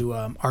regard to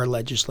our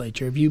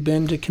legislature? Have you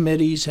been to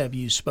committees? Have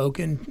you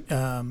spoken,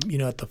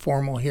 at the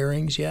formal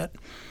hearings yet?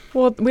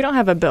 Well, we don't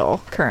have a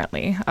bill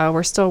currently.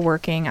 We're still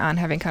working on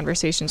having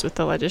conversations with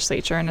the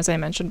legislature. And as I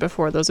mentioned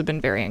before, those have been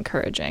very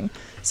encouraging.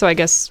 So I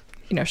guess,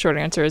 short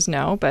answer is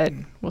no, but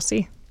we'll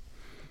see.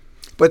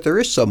 But there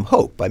is some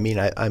hope. I mean,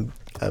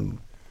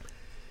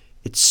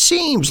 it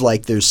seems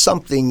like there's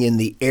something in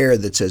the air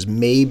that says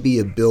maybe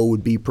a bill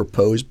would be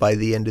proposed by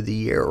the end of the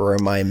year, or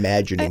am I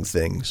imagining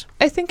things?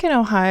 I think in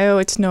Ohio,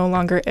 it's no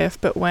longer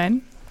if, but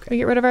when we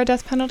get rid of our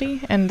death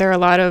penalty. And there are a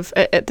lot of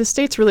the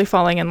state's really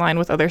falling in line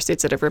with other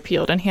states that have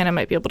repealed. And Hannah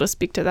might be able to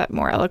speak to that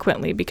more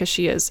eloquently because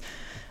she is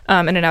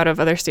in and out of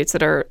other states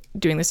that are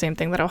doing the same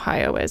thing that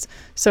Ohio is.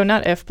 So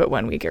not if, but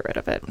when we get rid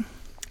of it.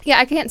 Yeah,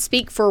 I can't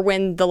speak for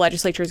when the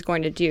legislature is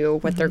going to do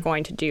what they're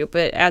going to do.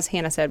 But as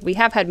Hannah said, we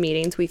have had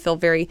meetings. We feel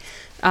very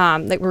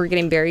like we're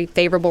getting very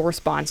favorable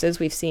responses.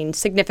 We've seen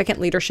significant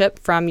leadership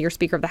from your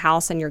Speaker of the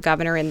House and your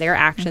governor in their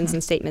actions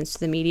and statements to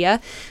the media.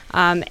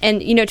 And,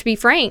 to be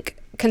frank,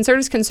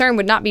 conservatives' concern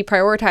would not be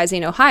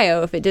prioritizing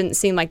Ohio if it didn't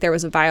seem like there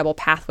was a viable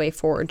pathway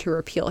forward to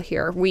repeal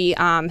here. We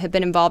have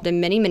been involved in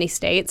many, many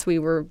states. We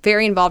were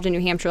very involved in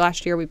New Hampshire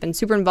last year. We've been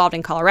super involved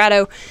in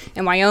Colorado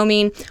and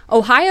Wyoming.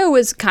 Ohio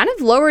was kind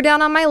of lower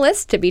down on my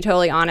list, to be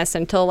totally honest,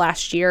 until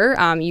last year.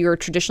 You are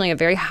traditionally a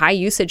very high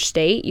usage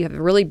state. You have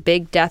a really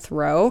big death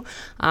row.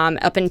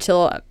 Up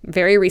until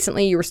very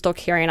recently, you were still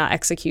carrying out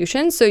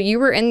executions. So you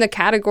were in the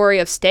category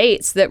of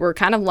states that were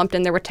kind of lumped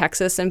in there with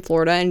Texas and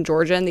Florida and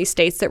Georgia and these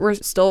states that were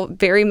still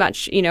very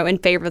much, in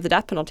favor of the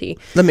death penalty.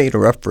 Let me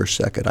interrupt for a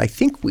second. I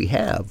think we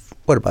have,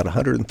 about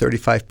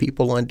 135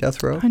 people on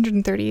death row?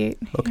 138.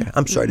 Okay.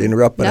 I'm sorry to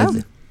interrupt, but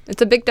No.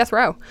 It's a big death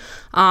row.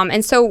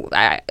 And so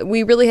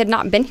we really had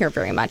not been here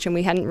very much, and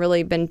we hadn't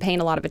really been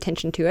paying a lot of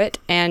attention to it.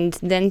 And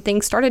then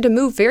things started to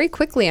move very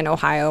quickly in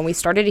Ohio, and we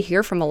started to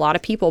hear from a lot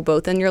of people,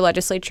 both in your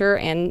legislature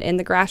and in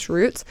the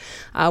grassroots.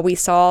 We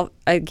saw,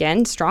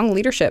 again, strong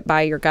leadership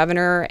by your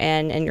governor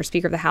and your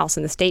Speaker of the House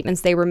and the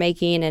statements they were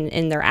making and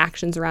in their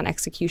actions around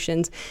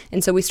executions.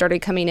 And so we started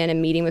coming in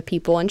and meeting with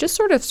people and just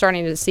sort of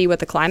starting to see what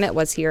the climate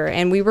was here.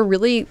 And we were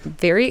really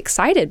very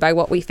excited by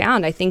what we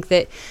found. I think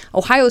that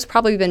Ohio's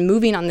probably been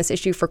moving on this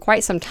issue for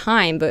quite some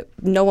time, but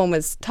no one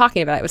was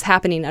talking about it. It was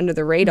happening under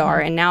the radar,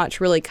 and now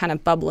it's really kind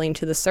of bubbling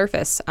to the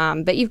surface.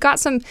 But you've got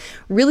some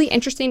really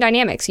interesting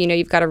dynamics.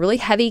 You've got a really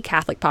heavy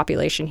Catholic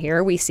population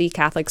here. We see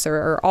Catholics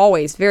are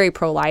always very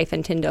pro-life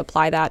and tend to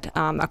apply that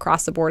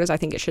across the board, as I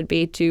think it should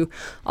be, to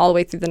all the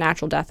way through the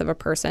natural death of a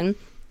person.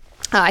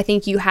 I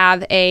think you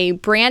have a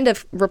brand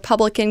of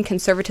Republican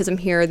conservatism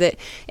here that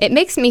it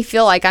makes me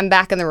feel like I'm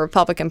back in the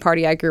Republican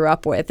Party I grew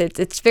up with.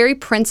 It's very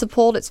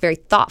principled. It's very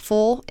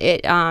thoughtful.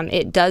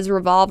 It does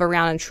revolve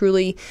around a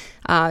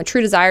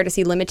true desire to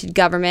see limited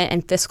government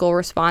and fiscal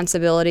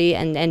responsibility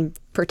and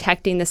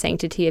protecting the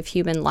sanctity of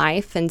human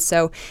life. And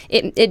so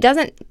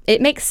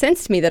it makes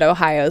sense to me that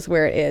Ohio is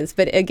where it is.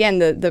 But again,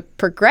 the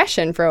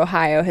progression for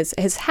Ohio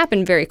has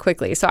happened very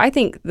quickly. So I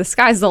think the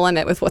sky's the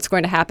limit with what's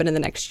going to happen in the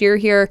next year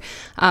here.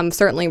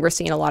 Certainly we're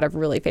seeing a lot of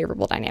really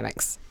favorable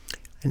dynamics.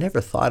 I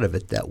never thought of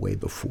it that way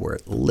before.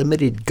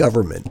 Limited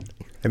government.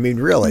 I mean,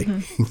 really,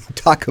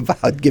 talk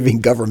about giving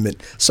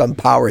government some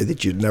power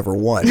that you'd never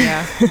want.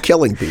 Yeah.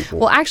 Killing people.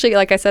 Well, actually,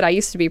 like I said, I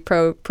used to be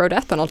pro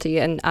death penalty.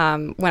 And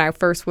when I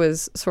first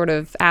was sort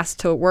of asked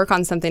to work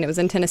on something, it was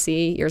in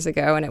Tennessee years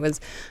ago, and it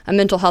was a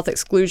mental health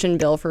exclusion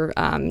bill for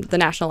the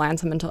National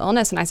Alliance on Mental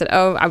Illness. And I said,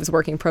 I was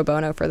working pro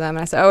bono for them.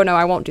 And I said, no,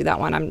 I won't do that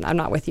one. I'm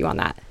not with you on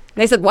that.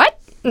 And they said, what?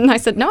 And I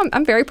said, no,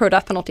 I'm very pro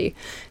death penalty.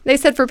 They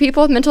said, for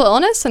people with mental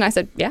illness, and I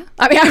said, yeah.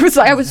 I mean,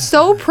 I was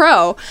so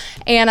pro,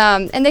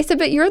 and they said,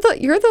 but you're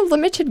the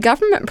limited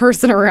government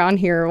person around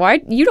here.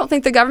 Why you don't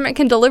think the government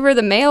can deliver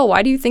the mail?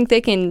 Why do you think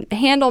they can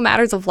handle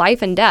matters of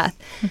life and death?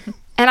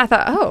 And I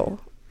thought, oh,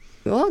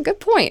 well, good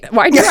point.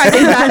 Why do I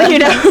think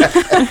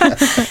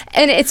that,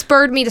 And it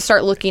spurred me to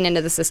start looking into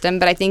the system.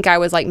 But I think I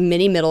was like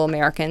many middle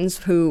Americans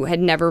who had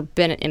never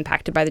been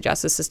impacted by the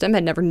justice system,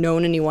 had never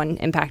known anyone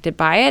impacted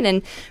by it.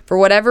 And for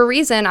whatever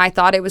reason, I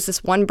thought it was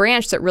this one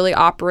branch that really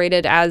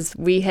operated as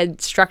we had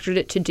structured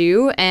it to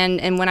do.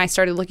 And when I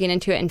started looking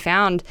into it and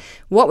found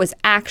what was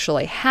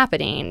actually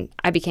happening,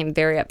 I became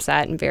very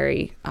upset and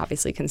very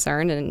obviously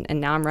concerned. And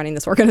now I'm running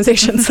this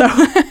organization. So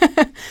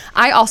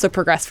I also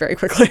progressed very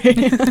quickly.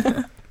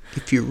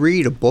 If you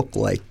read a book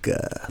like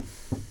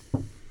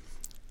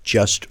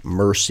Just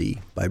Mercy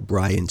by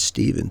Brian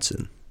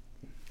Stevenson,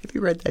 have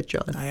you read that,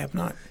 John? I have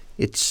not.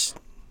 It's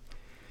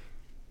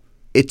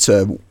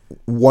a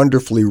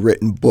wonderfully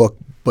written book,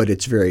 but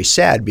it's very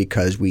sad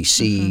because we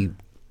see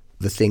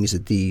the things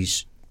that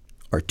these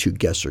our two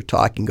guests are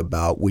talking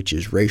about, which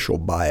is racial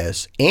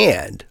bias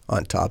and,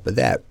 on top of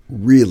that,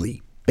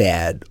 really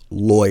bad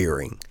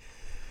lawyering,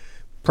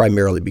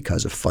 primarily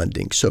because of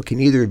funding. So can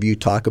either of you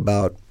talk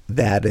about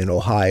that in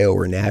Ohio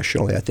or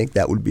nationally? I think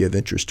that would be of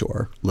interest to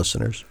our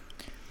listeners.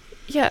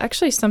 Yeah,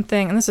 actually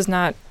something, and this is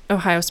not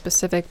Ohio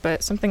specific,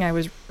 but something I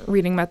was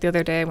reading about the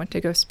other day. I went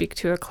to go speak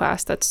to a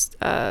class that's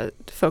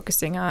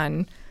focusing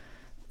on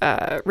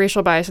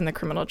racial bias in the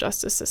criminal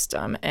justice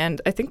system. And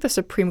I think the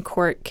Supreme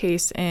Court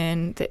case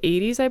in the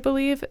 80s, I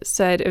believe,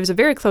 said, it was a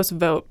very close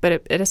vote, but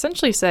it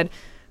essentially said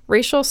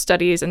racial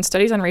studies and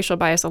studies on racial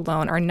bias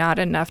alone are not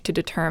enough to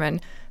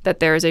determine that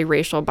there is a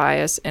racial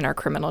bias in our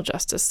criminal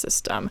justice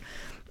system.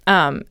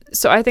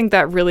 So I think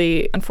that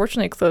really,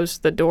 unfortunately,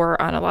 closed the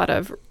door on a lot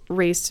of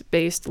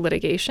race-based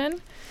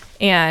litigation.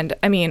 And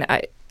I mean,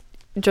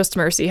 Just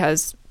Mercy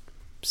has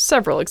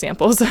several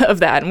examples of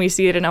that, and we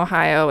see it in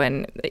Ohio.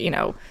 And, you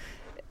know,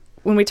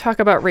 when we talk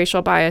about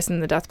racial bias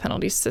in the death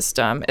penalty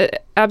system,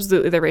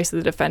 absolutely the race of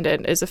the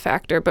defendant is a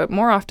factor, but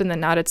more often than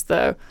not, it's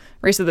the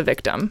race of the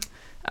victim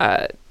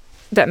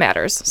that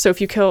matters. So if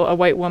you kill a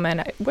white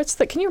woman,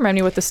 can you remind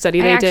me what the study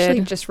they did? I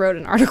actually just wrote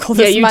an article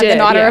this month in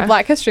honor of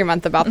Black History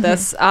Month about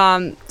this.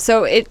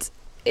 So it's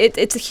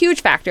a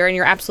huge factor, and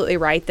you're absolutely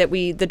right that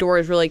the door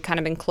has really kind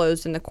of been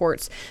closed in the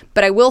courts.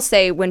 But I will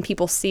say, when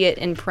people see it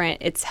in print,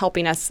 it's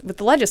helping us with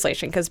the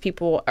legislation, because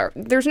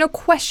there's no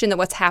question that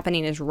what's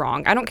happening is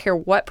wrong. I don't care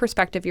what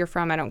perspective you're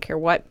from. I don't care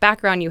what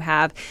background you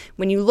have.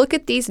 When you look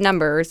at these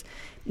numbers,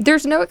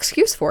 there's no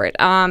excuse for it.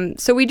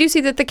 So we do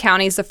see that the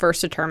county is the first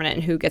determinant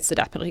in who gets the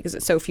death penalty, because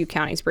it's so few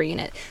counties bringing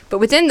it. But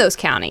within those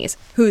counties,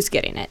 who's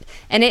getting it?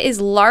 And it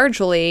is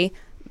largely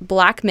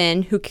Black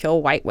men who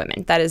kill white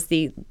women. That is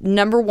the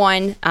number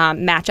one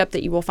matchup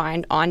that you will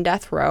find on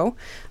death row.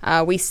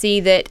 We see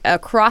that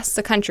across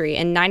the country,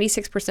 in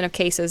 96% of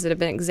cases that have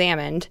been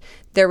examined,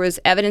 there was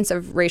evidence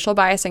of racial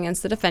bias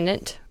against the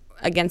defendant,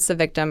 against the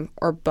victim,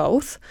 or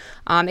both.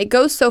 It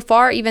goes so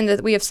far even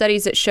that we have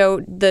studies that show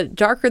the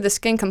darker the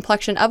skin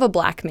complexion of a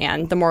Black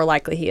man, the more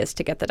likely he is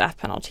to get the death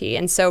penalty.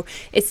 And so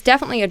it's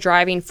definitely a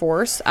driving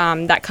force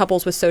that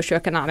couples with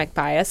socioeconomic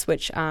bias,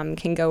 which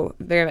can go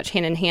very much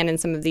hand in hand in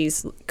some of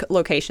these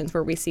locations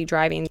where we see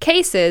driving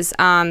cases.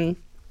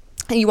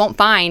 You won't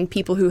find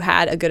people who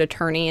had a good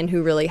attorney and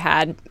who really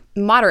had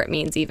moderate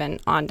means even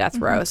on death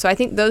row. So I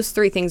think those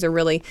three things are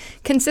really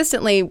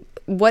consistently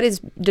what is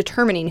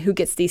determining who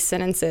gets these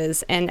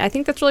sentences. And I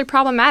think that's really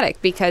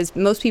problematic, because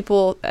most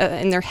people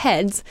in their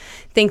heads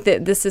think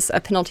that this is a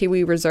penalty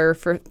we reserve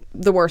for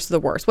the worst of the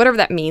worst, whatever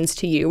that means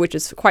to you, which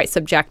is quite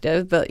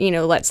subjective. But, you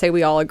know, let's say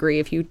we all agree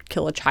if you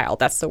kill a child,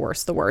 that's the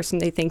worst of the worst.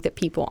 And they think that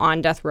people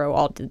on death row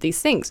all did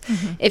these things.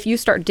 If you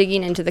start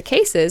digging into the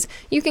cases,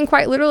 you can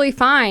quite literally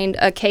find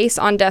a case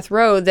on death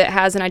row that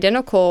has an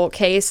identical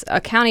case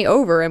a county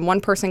over, and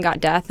one person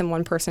got death and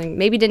one person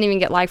maybe didn't even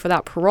get life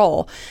without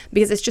parole,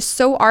 because it's just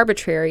so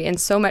arbitrary and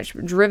so much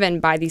driven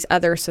by these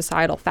other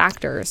societal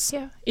factors.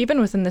 Yeah, even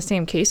within the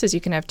same cases,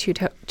 you can have two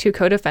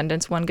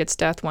co-defendants. One gets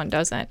death, one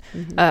doesn't.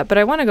 But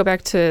I want to go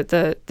back to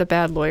the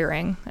bad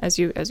lawyering, as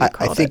you called it.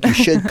 I think you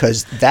should,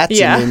 because that's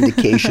an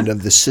indication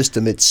of the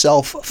system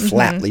itself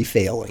flatly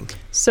failing.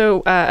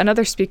 So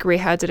another speaker we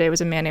had today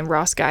was a man named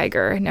Ross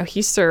Geiger. Now,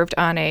 he served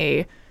on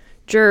a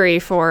jury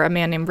for a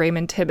man named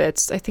Raymond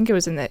Tibbetts. I think it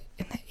was in the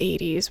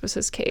 80s was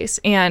his case.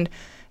 And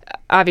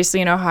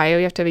obviously in Ohio,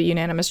 you have to have a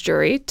unanimous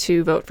jury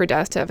to vote for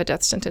death, to have a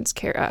death sentence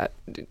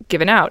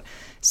given out.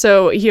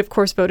 So he, of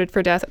course, voted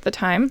for death at the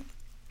time.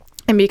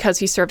 And because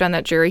he served on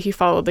that jury, he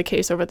followed the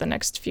case over the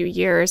next few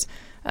years.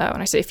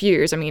 When I say few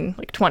years, I mean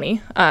like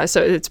 20.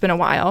 So it's been a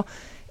while.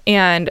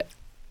 And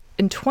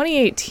in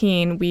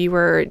 2018, we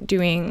were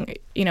doing,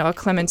 a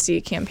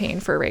clemency campaign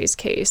for Ray's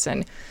case.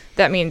 And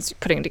that means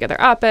putting together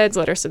op-eds,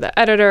 letters to the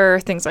editor,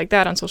 things like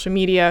that on social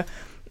media,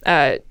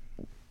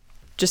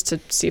 just to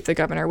see if the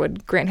governor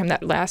would grant him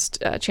that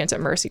last chance at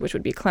mercy, which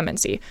would be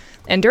clemency.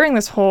 And during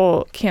this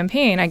whole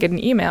campaign, I get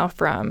an email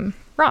from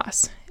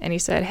Ross. And he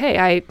said,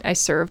 hey, I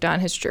served on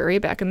his jury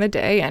back in the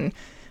day, and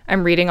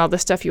I'm reading all the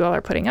stuff you all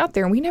are putting out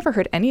there, and we never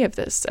heard any of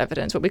this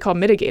evidence, what we call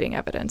mitigating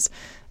evidence,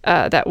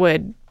 that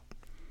would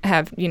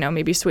have,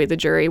 maybe swayed the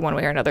jury one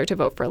way or another to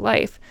vote for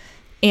life.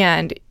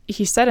 And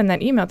he said in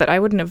that email that I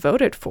wouldn't have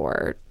voted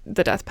for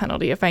the death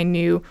penalty if I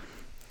knew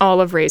all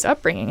of Ray's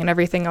upbringing and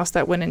everything else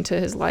that went into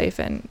his life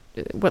and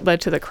what led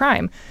to the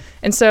crime.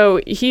 And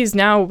so he's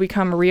now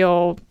become a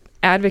real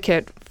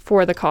advocate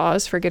for the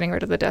cause, for getting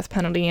rid of the death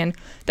penalty. And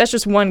that's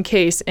just one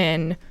case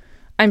in,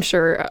 I'm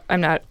sure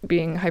I'm not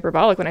being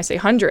hyperbolic when I say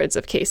hundreds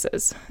of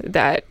cases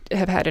that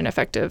have had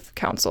ineffective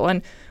counsel.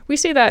 And we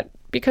see that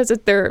because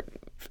they're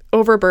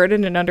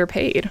overburdened and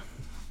underpaid.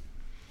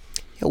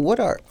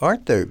 Yeah,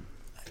 aren't there,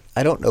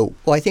 I don't know,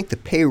 well, I think the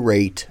pay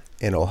rate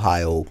in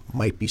Ohio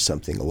might be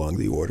something along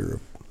the order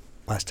of,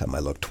 last time I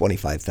looked,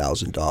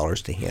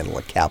 $25,000 to handle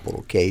a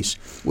capital case,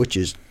 which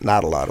is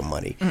not a lot of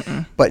money.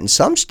 Mm-mm. But in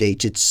some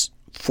states, it's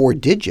 4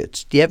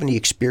 digits. Do you have any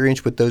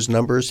experience with those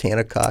numbers,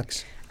 Hannah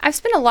Cox? I've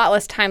spent a lot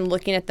less time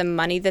looking at the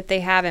money that they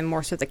have and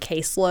more so the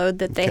caseload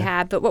that they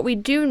have. But what we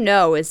do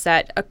know is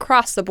that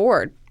across the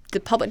board, the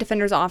public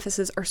defender's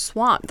offices are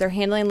swamped. They're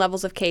handling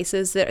levels of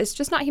cases that it's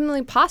just not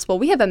humanly possible.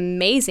 We have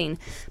amazing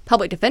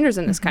public defenders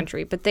in this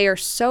country, but they are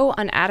so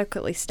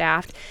inadequately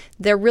staffed.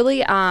 They're really,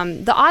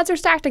 the odds are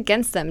stacked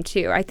against them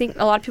too. I think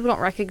a lot of people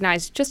don't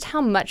recognize just how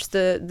much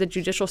the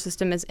judicial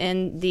system is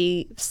in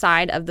the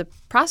side of the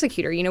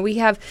prosecutor. We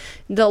have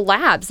the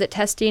labs that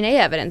test DNA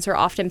evidence are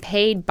often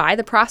paid by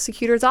the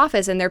prosecutor's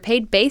office, and they're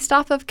paid based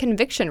off of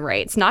conviction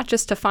rates, not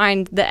just to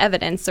find the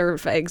evidence or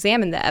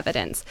examine the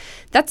evidence.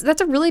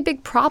 That's a really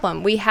big problem.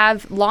 We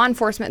have law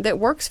enforcement that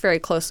works very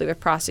closely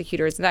with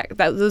prosecutors.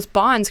 Those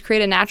bonds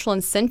create a natural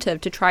incentive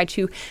to try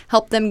to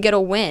help them get a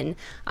win.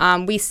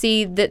 We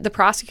see that the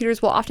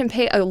prosecutors will often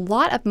pay a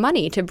lot of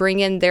money to bring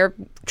in their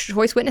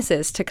choice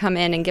witnesses to come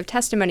in and give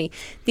testimony.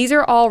 These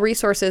are all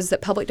resources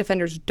that public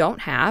defenders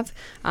don't have.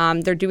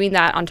 They're doing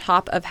that on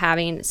top of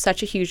having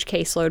such a huge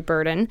caseload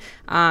burden.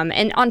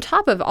 And on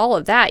top of all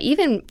of that,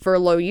 even for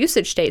low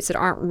usage states that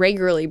aren't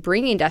regularly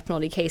bringing death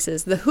penalty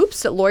cases, the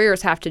hoops that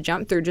lawyers have to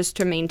jump through just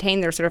to maintain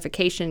their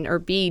certification or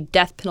be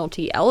death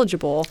penalty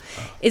eligible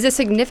is a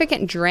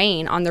significant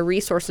drain on the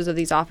resources of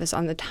these offices,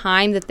 on the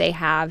time that they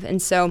have.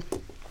 And so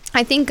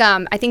I think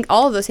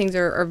all of those things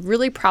are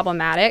really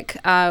problematic.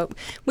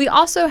 We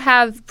also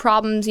have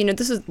problems,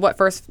 this is what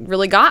first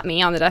really got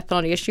me on the death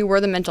penalty issue, were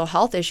the mental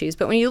health issues.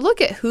 But when you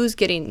look at who's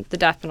getting the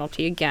death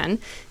penalty, again,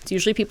 it's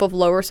usually people of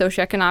lower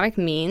socioeconomic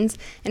means,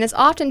 and it's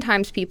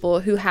oftentimes people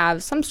who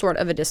have some sort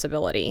of a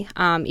disability.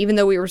 Even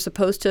though we were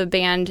supposed to have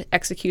banned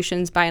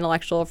executions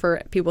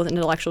for people with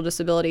intellectual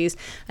disabilities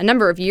a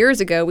number of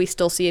years ago, we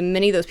still see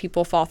many of those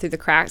people fall through the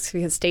cracks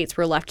because states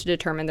were left to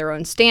determine their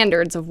own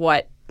standards of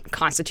what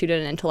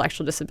constituted an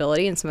intellectual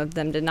disability, and some of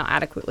them did not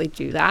adequately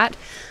do that.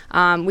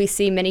 We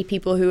see many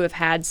people who have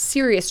had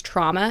serious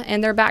trauma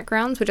in their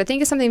backgrounds, which I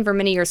think is something for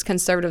many years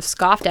conservatives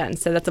scoffed at and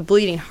said that's a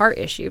bleeding heart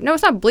issue. No,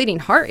 it's not a bleeding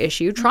heart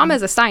issue. Trauma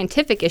is a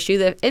scientific issue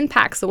that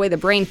impacts the way the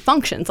brain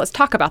functions. Let's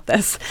talk about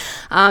this.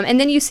 And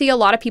then you see a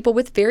lot of people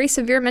with very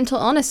severe mental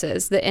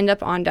illnesses that end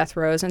up on death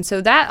rows. And so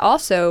that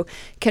also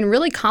can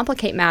really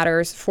complicate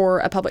matters for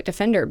a public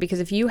defender, because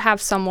if you have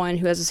someone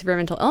who has a severe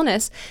mental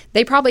illness,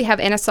 they probably have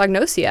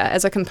anosognosia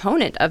as a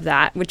component of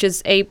that, which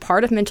is a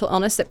part of mental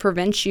illness that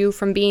prevents you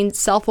from being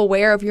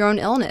self-aware of your own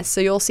illness. So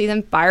you'll see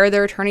them fire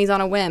their attorneys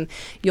on a whim.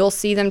 You'll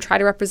see them try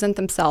to represent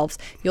themselves.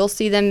 You'll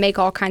see them make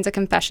all kinds of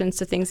confessions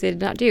to things they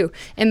did not do.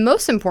 And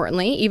most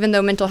importantly, even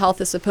though mental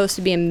health is supposed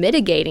to be a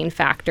mitigating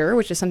factor,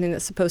 which is something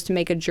that's supposed to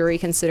make a jury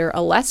consider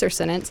a lesser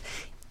sentence,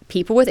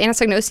 people with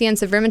anosognosia and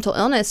severe mental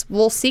illness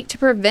will seek to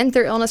prevent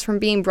their illness from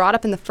being brought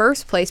up in the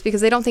first place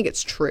because they don't think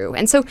it's true.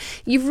 And so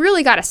you've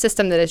really got a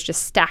system that is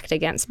just stacked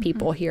against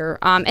people here.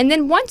 And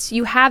then once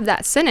you have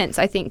that sentence,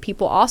 I think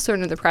people also are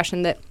under the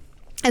impression that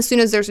as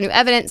soon as there's new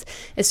evidence,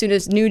 as soon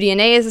as new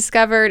DNA is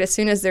discovered, as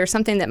soon as there's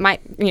something that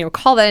might,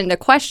 call that into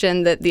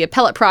question, that the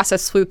appellate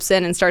process swoops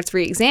in and starts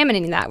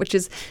re-examining that, which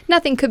is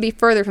nothing could be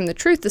further from the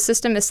truth. The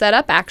system is set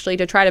up actually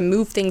to try to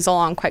move things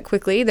along quite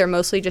quickly. They're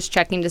mostly just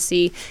checking to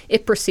see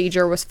if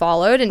procedure was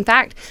followed. In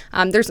fact,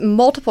 there's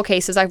multiple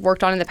cases I've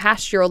worked on in the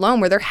past year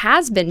alone where there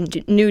has been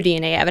new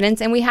DNA evidence,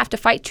 and we have to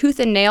fight tooth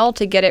and nail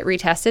to get it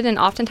retested. And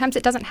oftentimes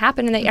it doesn't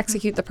happen, and they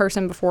execute the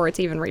person before it's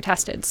even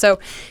retested. So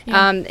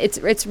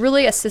it's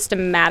really a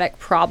systematic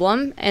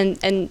problem,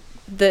 and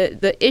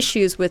the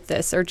issues with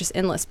this are just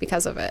endless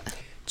because of it.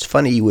 It's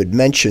funny you would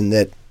mention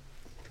that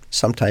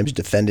sometimes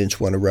defendants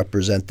want to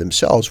represent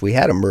themselves. We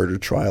had a murder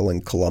trial in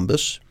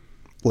Columbus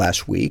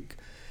last week,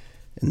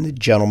 and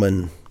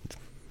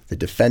the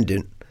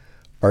defendant,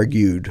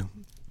 argued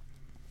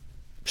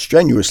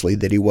strenuously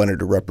that he wanted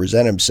to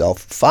represent himself,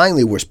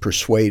 finally was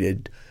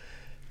persuaded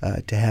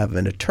to have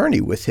an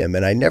attorney with him.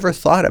 And I never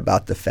thought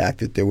about the fact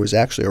that there was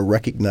actually a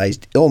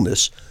recognized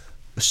illness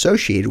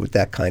associated with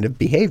that kind of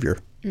behavior.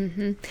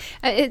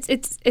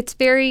 It's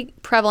very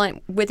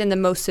prevalent within the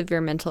most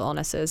severe mental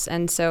illnesses,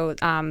 and so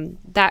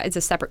that is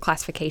a separate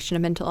classification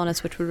of mental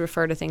illness, which would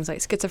refer to things like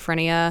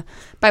schizophrenia,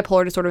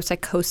 bipolar disorder,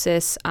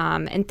 psychosis,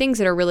 and things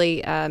that are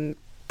really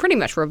pretty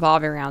much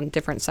revolving around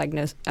different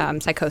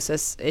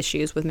psychosis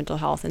issues with mental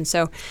health. And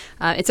so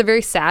it's a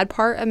very sad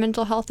part of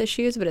mental health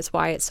issues, but it's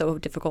why it's so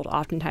difficult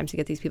oftentimes to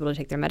get these people to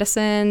take their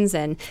medicines.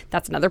 And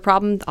that's another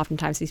problem.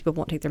 Oftentimes these people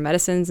won't take their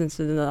medicines, and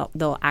so then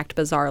they'll act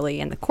bizarrely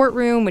in the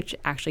courtroom, which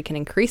actually can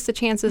increase the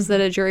chances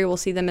that a jury will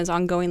see them as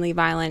ongoingly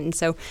violent. And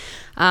so,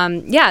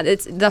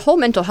 it's the whole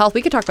mental health.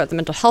 We could talk about the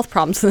mental health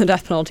problems in the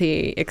death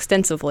penalty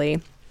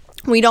extensively.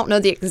 We don't know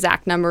the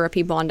exact number of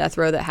people on death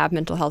row that have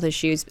mental health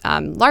issues,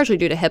 largely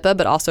due to HIPAA,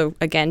 but also,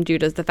 again, due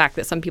to the fact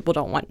that some people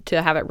don't want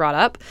to have it brought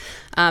up.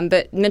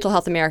 But Mental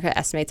Health America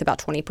estimates about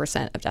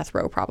 20% of death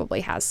row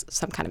probably has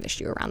some kind of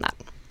issue around that.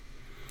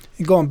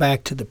 Going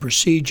back to the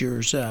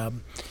procedures,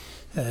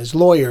 as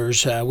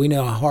lawyers, we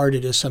know how hard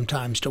it is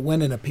sometimes to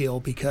win an appeal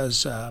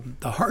because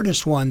the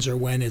hardest ones are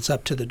when it's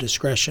up to the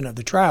discretion of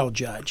the trial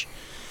judge.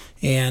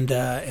 And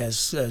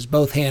as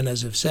both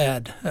Hannahs have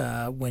said,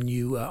 when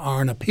you are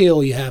on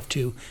appeal, you have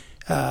to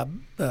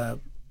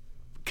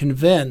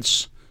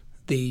convince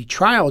the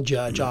trial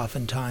judge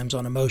oftentimes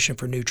on a motion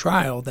for new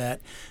trial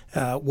that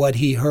what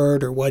he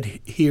heard or what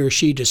he or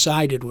she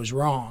decided was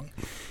wrong.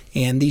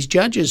 And these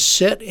judges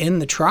sit in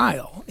the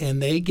trial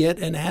and they get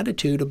an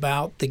attitude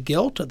about the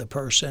guilt of the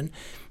person.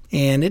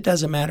 And it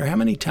doesn't matter how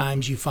many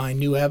times you find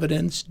new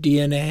evidence,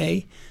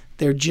 DNA,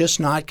 they're just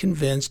not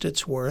convinced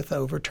it's worth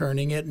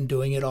overturning it and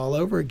doing it all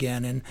over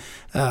again. And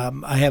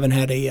I haven't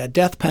had a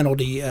death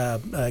penalty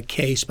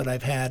case, but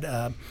I've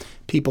had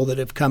people that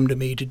have come to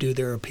me to do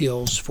their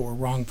appeals for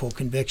wrongful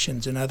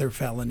convictions and other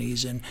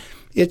felonies. And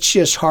it's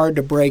just hard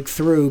to break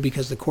through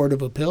because the Court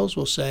of Appeals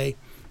will say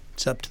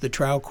it's up to the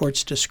trial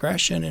court's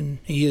discretion and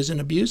he isn't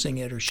abusing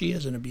it or she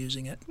isn't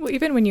abusing it. Well,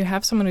 even when you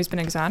have someone who's been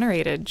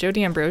exonerated, Joe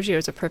D'Ambrosio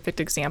is a perfect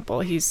example.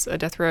 He's a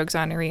death row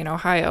exoneree in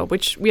Ohio,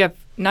 which we have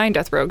 9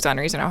 death row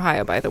exonerees in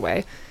Ohio, by the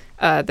way.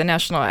 The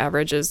national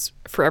average is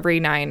for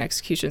every 9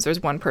 executions,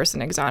 there's 1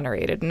 person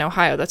exonerated. In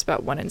Ohio, that's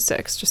about 1 in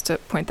 6, just to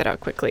point that out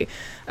quickly.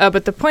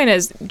 But the point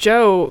is,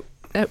 Joe,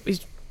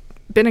 he's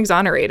been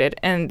exonerated,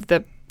 and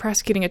the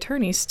prosecuting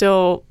attorney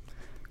still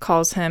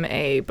calls him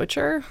a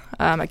butcher,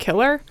 a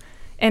killer.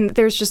 And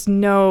there's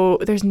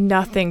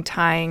nothing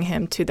tying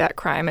him to that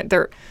crime.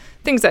 There are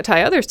things that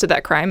tie others to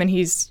that crime, and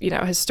his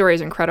story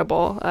is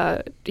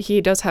incredible.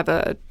 He does have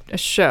a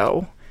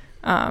show.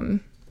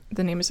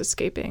 The name is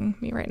escaping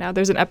me right now.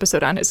 There's an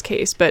episode on his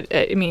case, but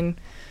I mean,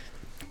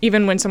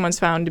 even when someone's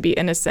found to be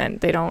innocent,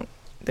 they don't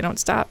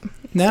stop.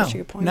 No.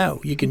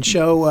 You can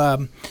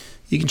show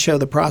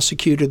the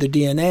prosecutor the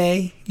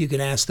DNA. You can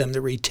ask them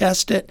to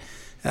retest it.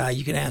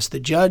 You can ask the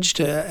judge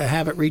to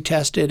have it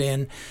retested,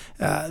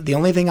 and the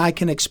only thing I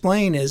can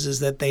explain is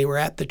that they were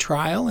at the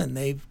trial and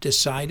they've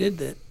decided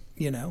that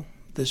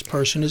this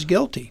person is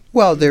guilty.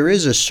 Well, there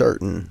is a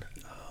certain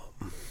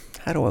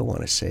how do I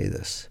want to say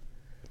this?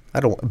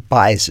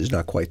 Bias is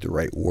not quite the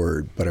right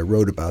word, but I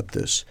wrote about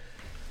this.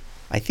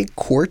 I think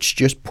courts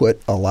just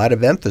put a lot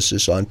of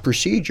emphasis on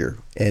procedure,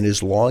 and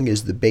as long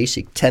as the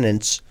basic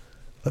tenets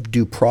of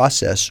due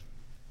process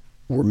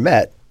were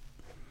met,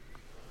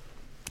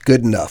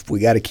 good enough.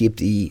 We got to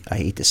keep I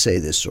hate to say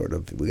this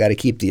we got to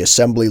keep the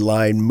assembly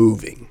line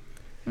moving.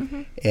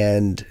 Mm-hmm.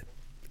 And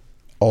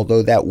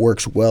although that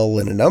works well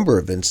in a number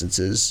of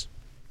instances,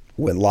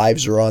 when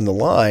lives are on the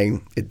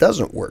line, it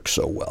doesn't work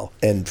so well.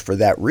 And for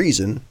that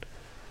reason,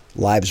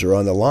 lives are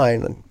on the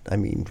line. I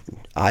mean,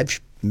 I've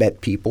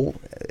met people,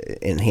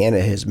 and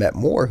Hannah has met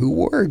more, who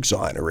were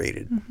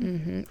exonerated.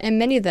 Mm-hmm. And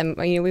many of them,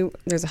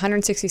 there's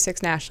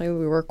 166 nationally.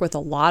 We work with a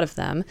lot of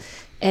them.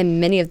 And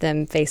many of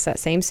them face that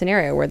same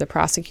scenario where the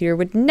prosecutor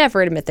would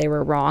never admit they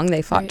were wrong.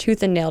 They fought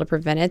tooth and nail to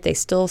prevent it. They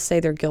still say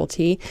they're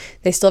guilty.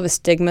 They still have a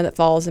stigma that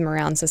follows them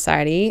around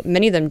society.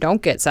 Many of them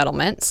don't get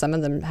settlement. Some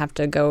of them have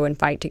to go and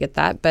fight to get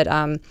that. But,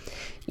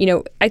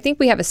 I think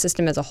we have a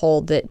system as a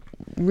whole that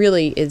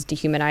really is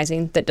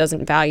dehumanizing, that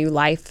doesn't value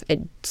life. It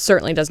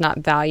certainly does not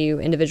value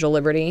individual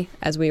liberty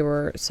as we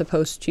were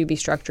supposed to be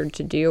structured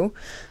to do.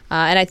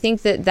 And I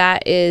think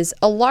that is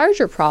a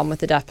larger problem with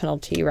the death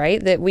penalty,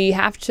 right? That we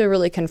have to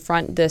really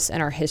confront this in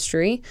our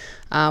history.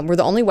 We're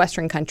the only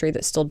Western country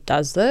that still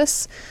does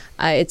this.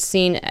 It's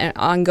seen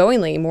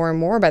ongoingly more and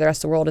more by the rest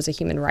of the world as a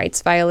human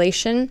rights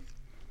violation.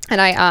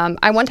 And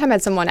I one time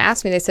had someone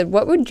ask me, they said,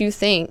 what would you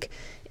think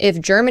if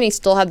Germany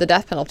still had the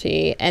death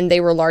penalty and they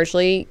were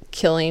largely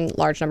killing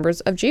large numbers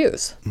of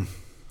Jews?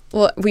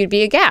 Well, we'd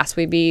be aghast.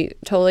 We'd be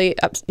totally,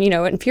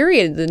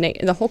 infuriated.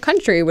 The whole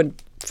country would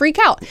freak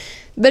out.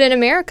 But in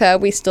America,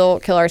 we still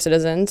kill our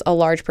citizens, a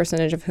large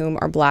percentage of whom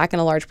are black and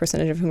a large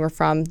percentage of whom are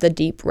from the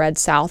deep red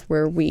South,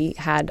 where we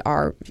had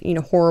our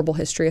horrible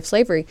history of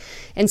slavery.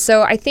 And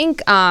so I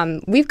think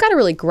we've got to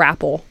really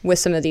grapple with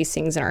some of these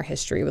things in our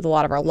history, with a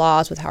lot of our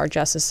laws, with how our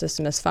justice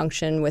system has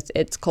functioned, with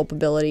its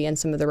culpability and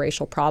some of the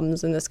racial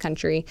problems in this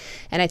country.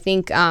 And I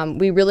think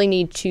we really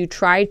need to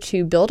try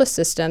to build a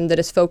system that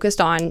is focused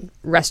on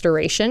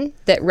restoration,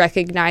 that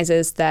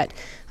recognizes that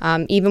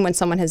even when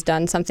someone has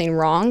done something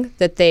wrong,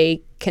 that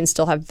they can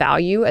still have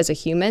value as a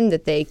human,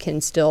 that they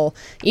can still,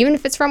 even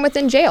if it's from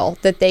within jail,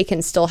 that they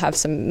can still have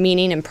some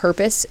meaning and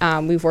purpose.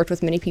 We've worked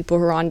with many people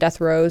who are on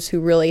death rows who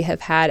really have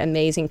had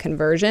amazing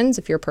conversions.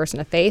 If you're a person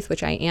of faith,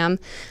 which I am,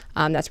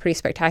 that's pretty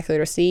spectacular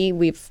to see.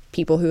 We've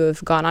people who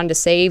have gone on to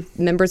save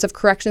members of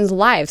corrections'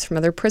 lives from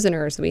other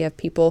prisoners. We have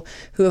people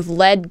who have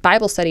led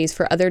Bible studies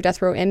for other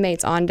death row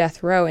inmates on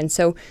death row. And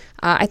so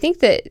I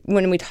think that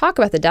when we talk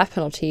about the death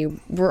penalty,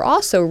 we're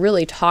also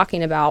really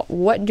talking about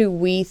what do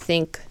we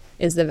think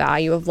is the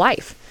value of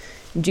life.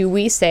 Do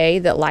we say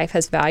that life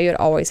has value, it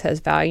always has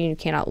value, and you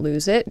cannot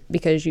lose it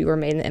because you were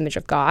made in the image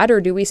of God, or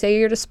do we say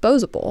you're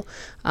disposable?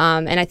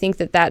 And I think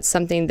that that's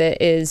something that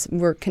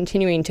we're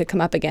continuing to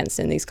come up against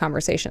in these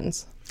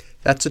conversations.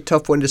 That's a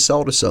tough one to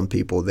sell to some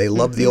people. They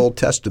love the Old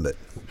Testament.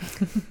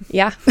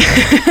 Yeah.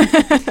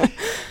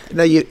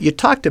 Now, you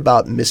talked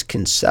about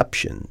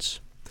misconceptions.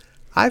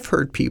 I've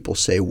heard people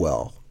say,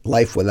 well,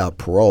 life without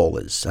parole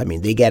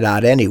they get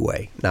out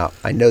anyway. Now,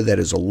 I know that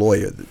as a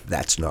lawyer,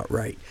 that's not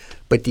right.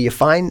 But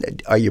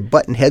are you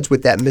butting heads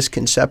with that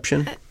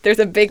misconception? There's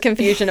a big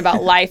confusion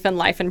about life and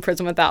life in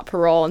prison without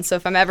parole. And so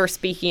if I'm ever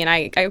speaking,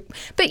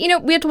 but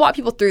we have to walk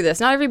people through this.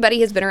 Not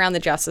everybody has been around the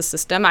justice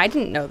system. I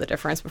didn't know the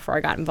difference before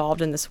I got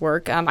involved in this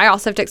work. I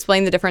also have to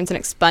explain the difference in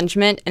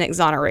expungement and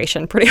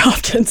exoneration pretty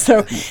often.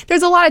 So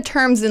there's a lot of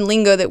terms and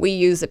lingo that we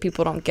use that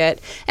people don't get.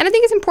 And I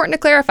think it's important to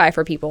clarify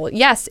for people.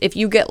 Yes, if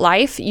you get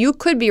life, you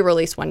could be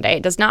released one day.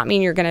 It does not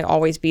mean you're going to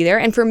always be there.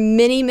 And for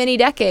many, many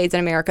decades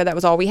in America, that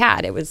was all we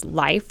had. It was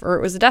life or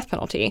it was the death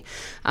penalty.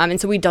 And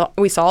so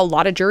we saw a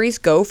lot of juries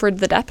go for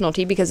the death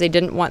penalty because they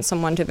didn't want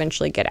someone to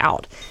eventually get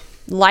out.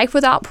 Life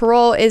without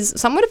parole is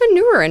somewhat of a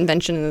newer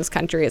invention in this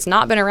country. It's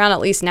not been around, at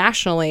least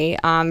nationally,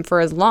 for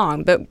as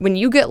long. But when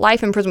you get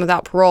life in prison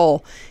without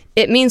parole,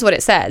 it means what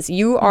it says.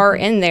 You are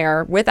in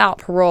there without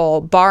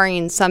parole,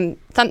 barring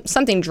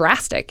something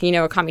drastic,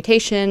 a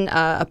commutation,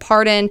 a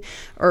pardon,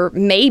 or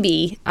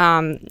maybe,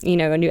 a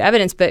new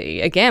evidence. But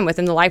again,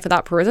 within the life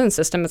without prison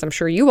system, as I'm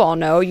sure you all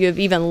know, you have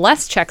even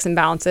less checks and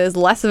balances,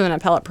 less of an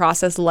appellate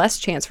process, less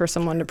chance for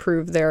someone to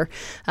prove their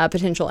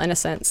potential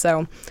innocence.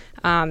 So,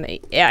 we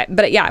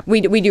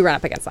do run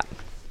up against that.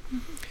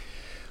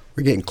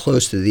 We're getting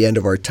close to the end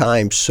of our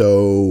time.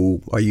 So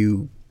are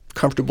you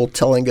comfortable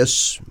telling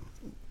us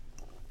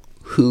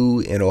who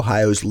in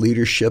Ohio's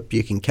leadership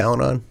you can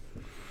count on?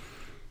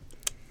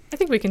 I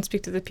think we can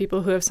speak to the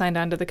people who have signed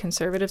on to the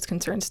Conservatives'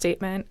 concern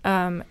statement.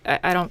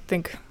 I don't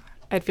think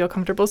I'd feel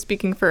comfortable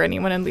speaking for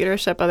anyone in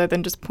leadership other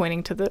than just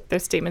pointing to the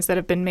statements that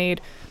have been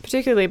made,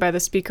 particularly by the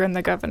Speaker and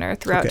the Governor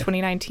throughout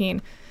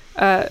 2019.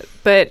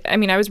 But,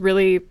 I was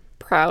really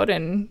proud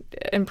and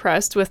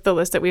impressed with the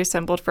list that we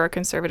assembled for our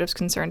Conservatives'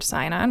 concerned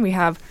sign-on. We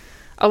have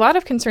a lot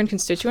of concerned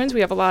constituents.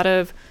 We have a lot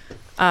of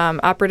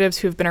operatives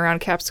who've been around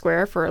Cap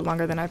Square for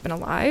longer than I've been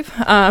alive.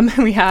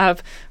 We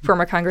have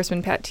former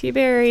Congressman Pat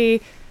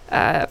Tiberi,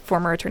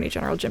 former Attorney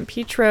General Jim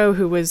Petro,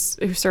 who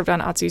served on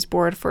OTSI's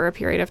board for a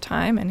period of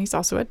time, and he's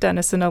also a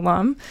Denison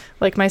alum,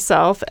 like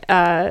myself.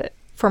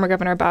 Former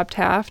Governor Bob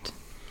Taft.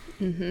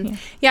 Mm-hmm.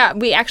 Yeah,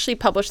 we actually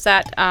published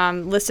that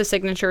list of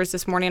signatures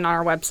this morning on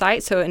our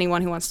website, so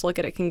anyone who wants to look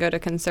at it can go to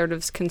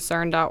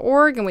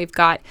conservativesconcern.org, and we've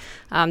got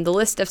the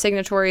list of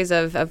signatories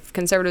of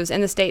conservatives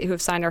in the state who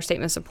have signed our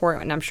statement of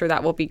support, and I'm sure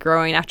that will be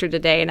growing after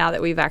today now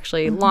that we've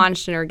actually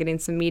launched and are getting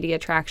some media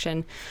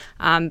traction.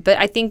 But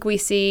I think we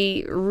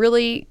see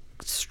really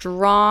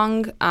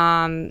strong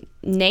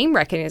name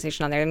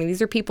recognition on there.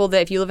 These are people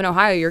that if you live in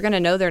Ohio, you're going to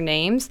know their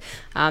names.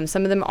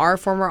 Some of them are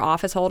former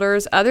office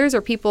holders. Others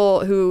are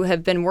people who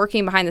have been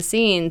working behind the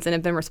scenes and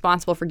have been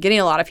responsible for getting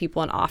a lot of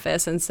people in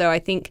office. And so I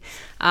think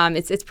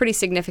it's pretty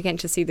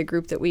significant to see the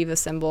group that we've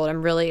assembled.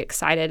 I'm really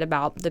excited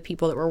about the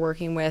people that we're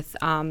working with,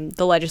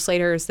 the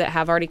legislators that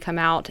have already come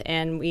out.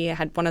 And we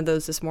had one of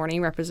those this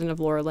morning, Representative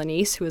Laura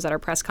Lanise, who was at our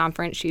press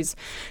conference. She's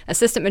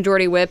Assistant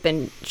Majority Whip,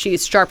 and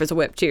she's sharp as a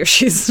whip, too.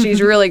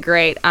 She's really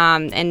great.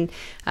 And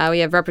we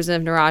have Representative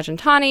Niraj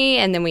Antani,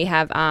 and then we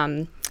have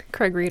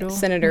Craig Riedel.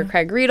 Senator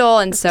Craig Riedel.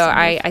 And so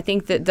I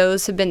think that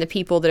those have been the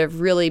people that have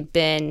really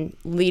been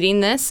leading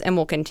this and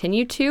will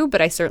continue to,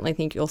 but I certainly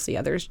think you'll see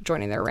others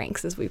joining their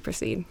ranks as we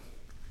proceed.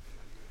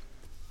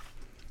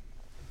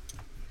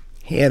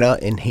 Hannah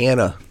and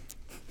Hannah,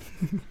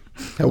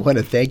 I want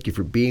to thank you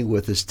for being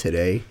with us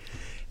today,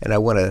 and I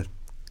want to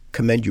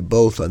commend you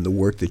both on the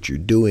work that you're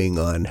doing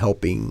on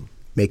helping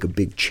make a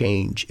big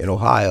change in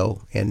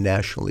Ohio and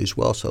nationally as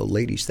well. So,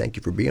 ladies, thank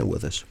you for being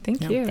with us.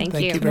 Thank you. Thank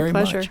you you. very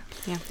pleasure. much.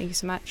 Yeah, thank you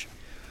so much.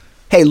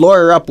 Hey,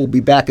 Lawyer Up will be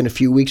back in a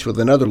few weeks with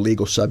another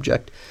legal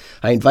subject.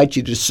 I invite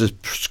you to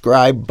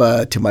subscribe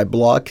to my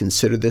blog,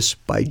 Consider This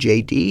by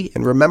JD.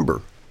 And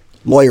remember,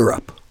 lawyer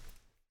up.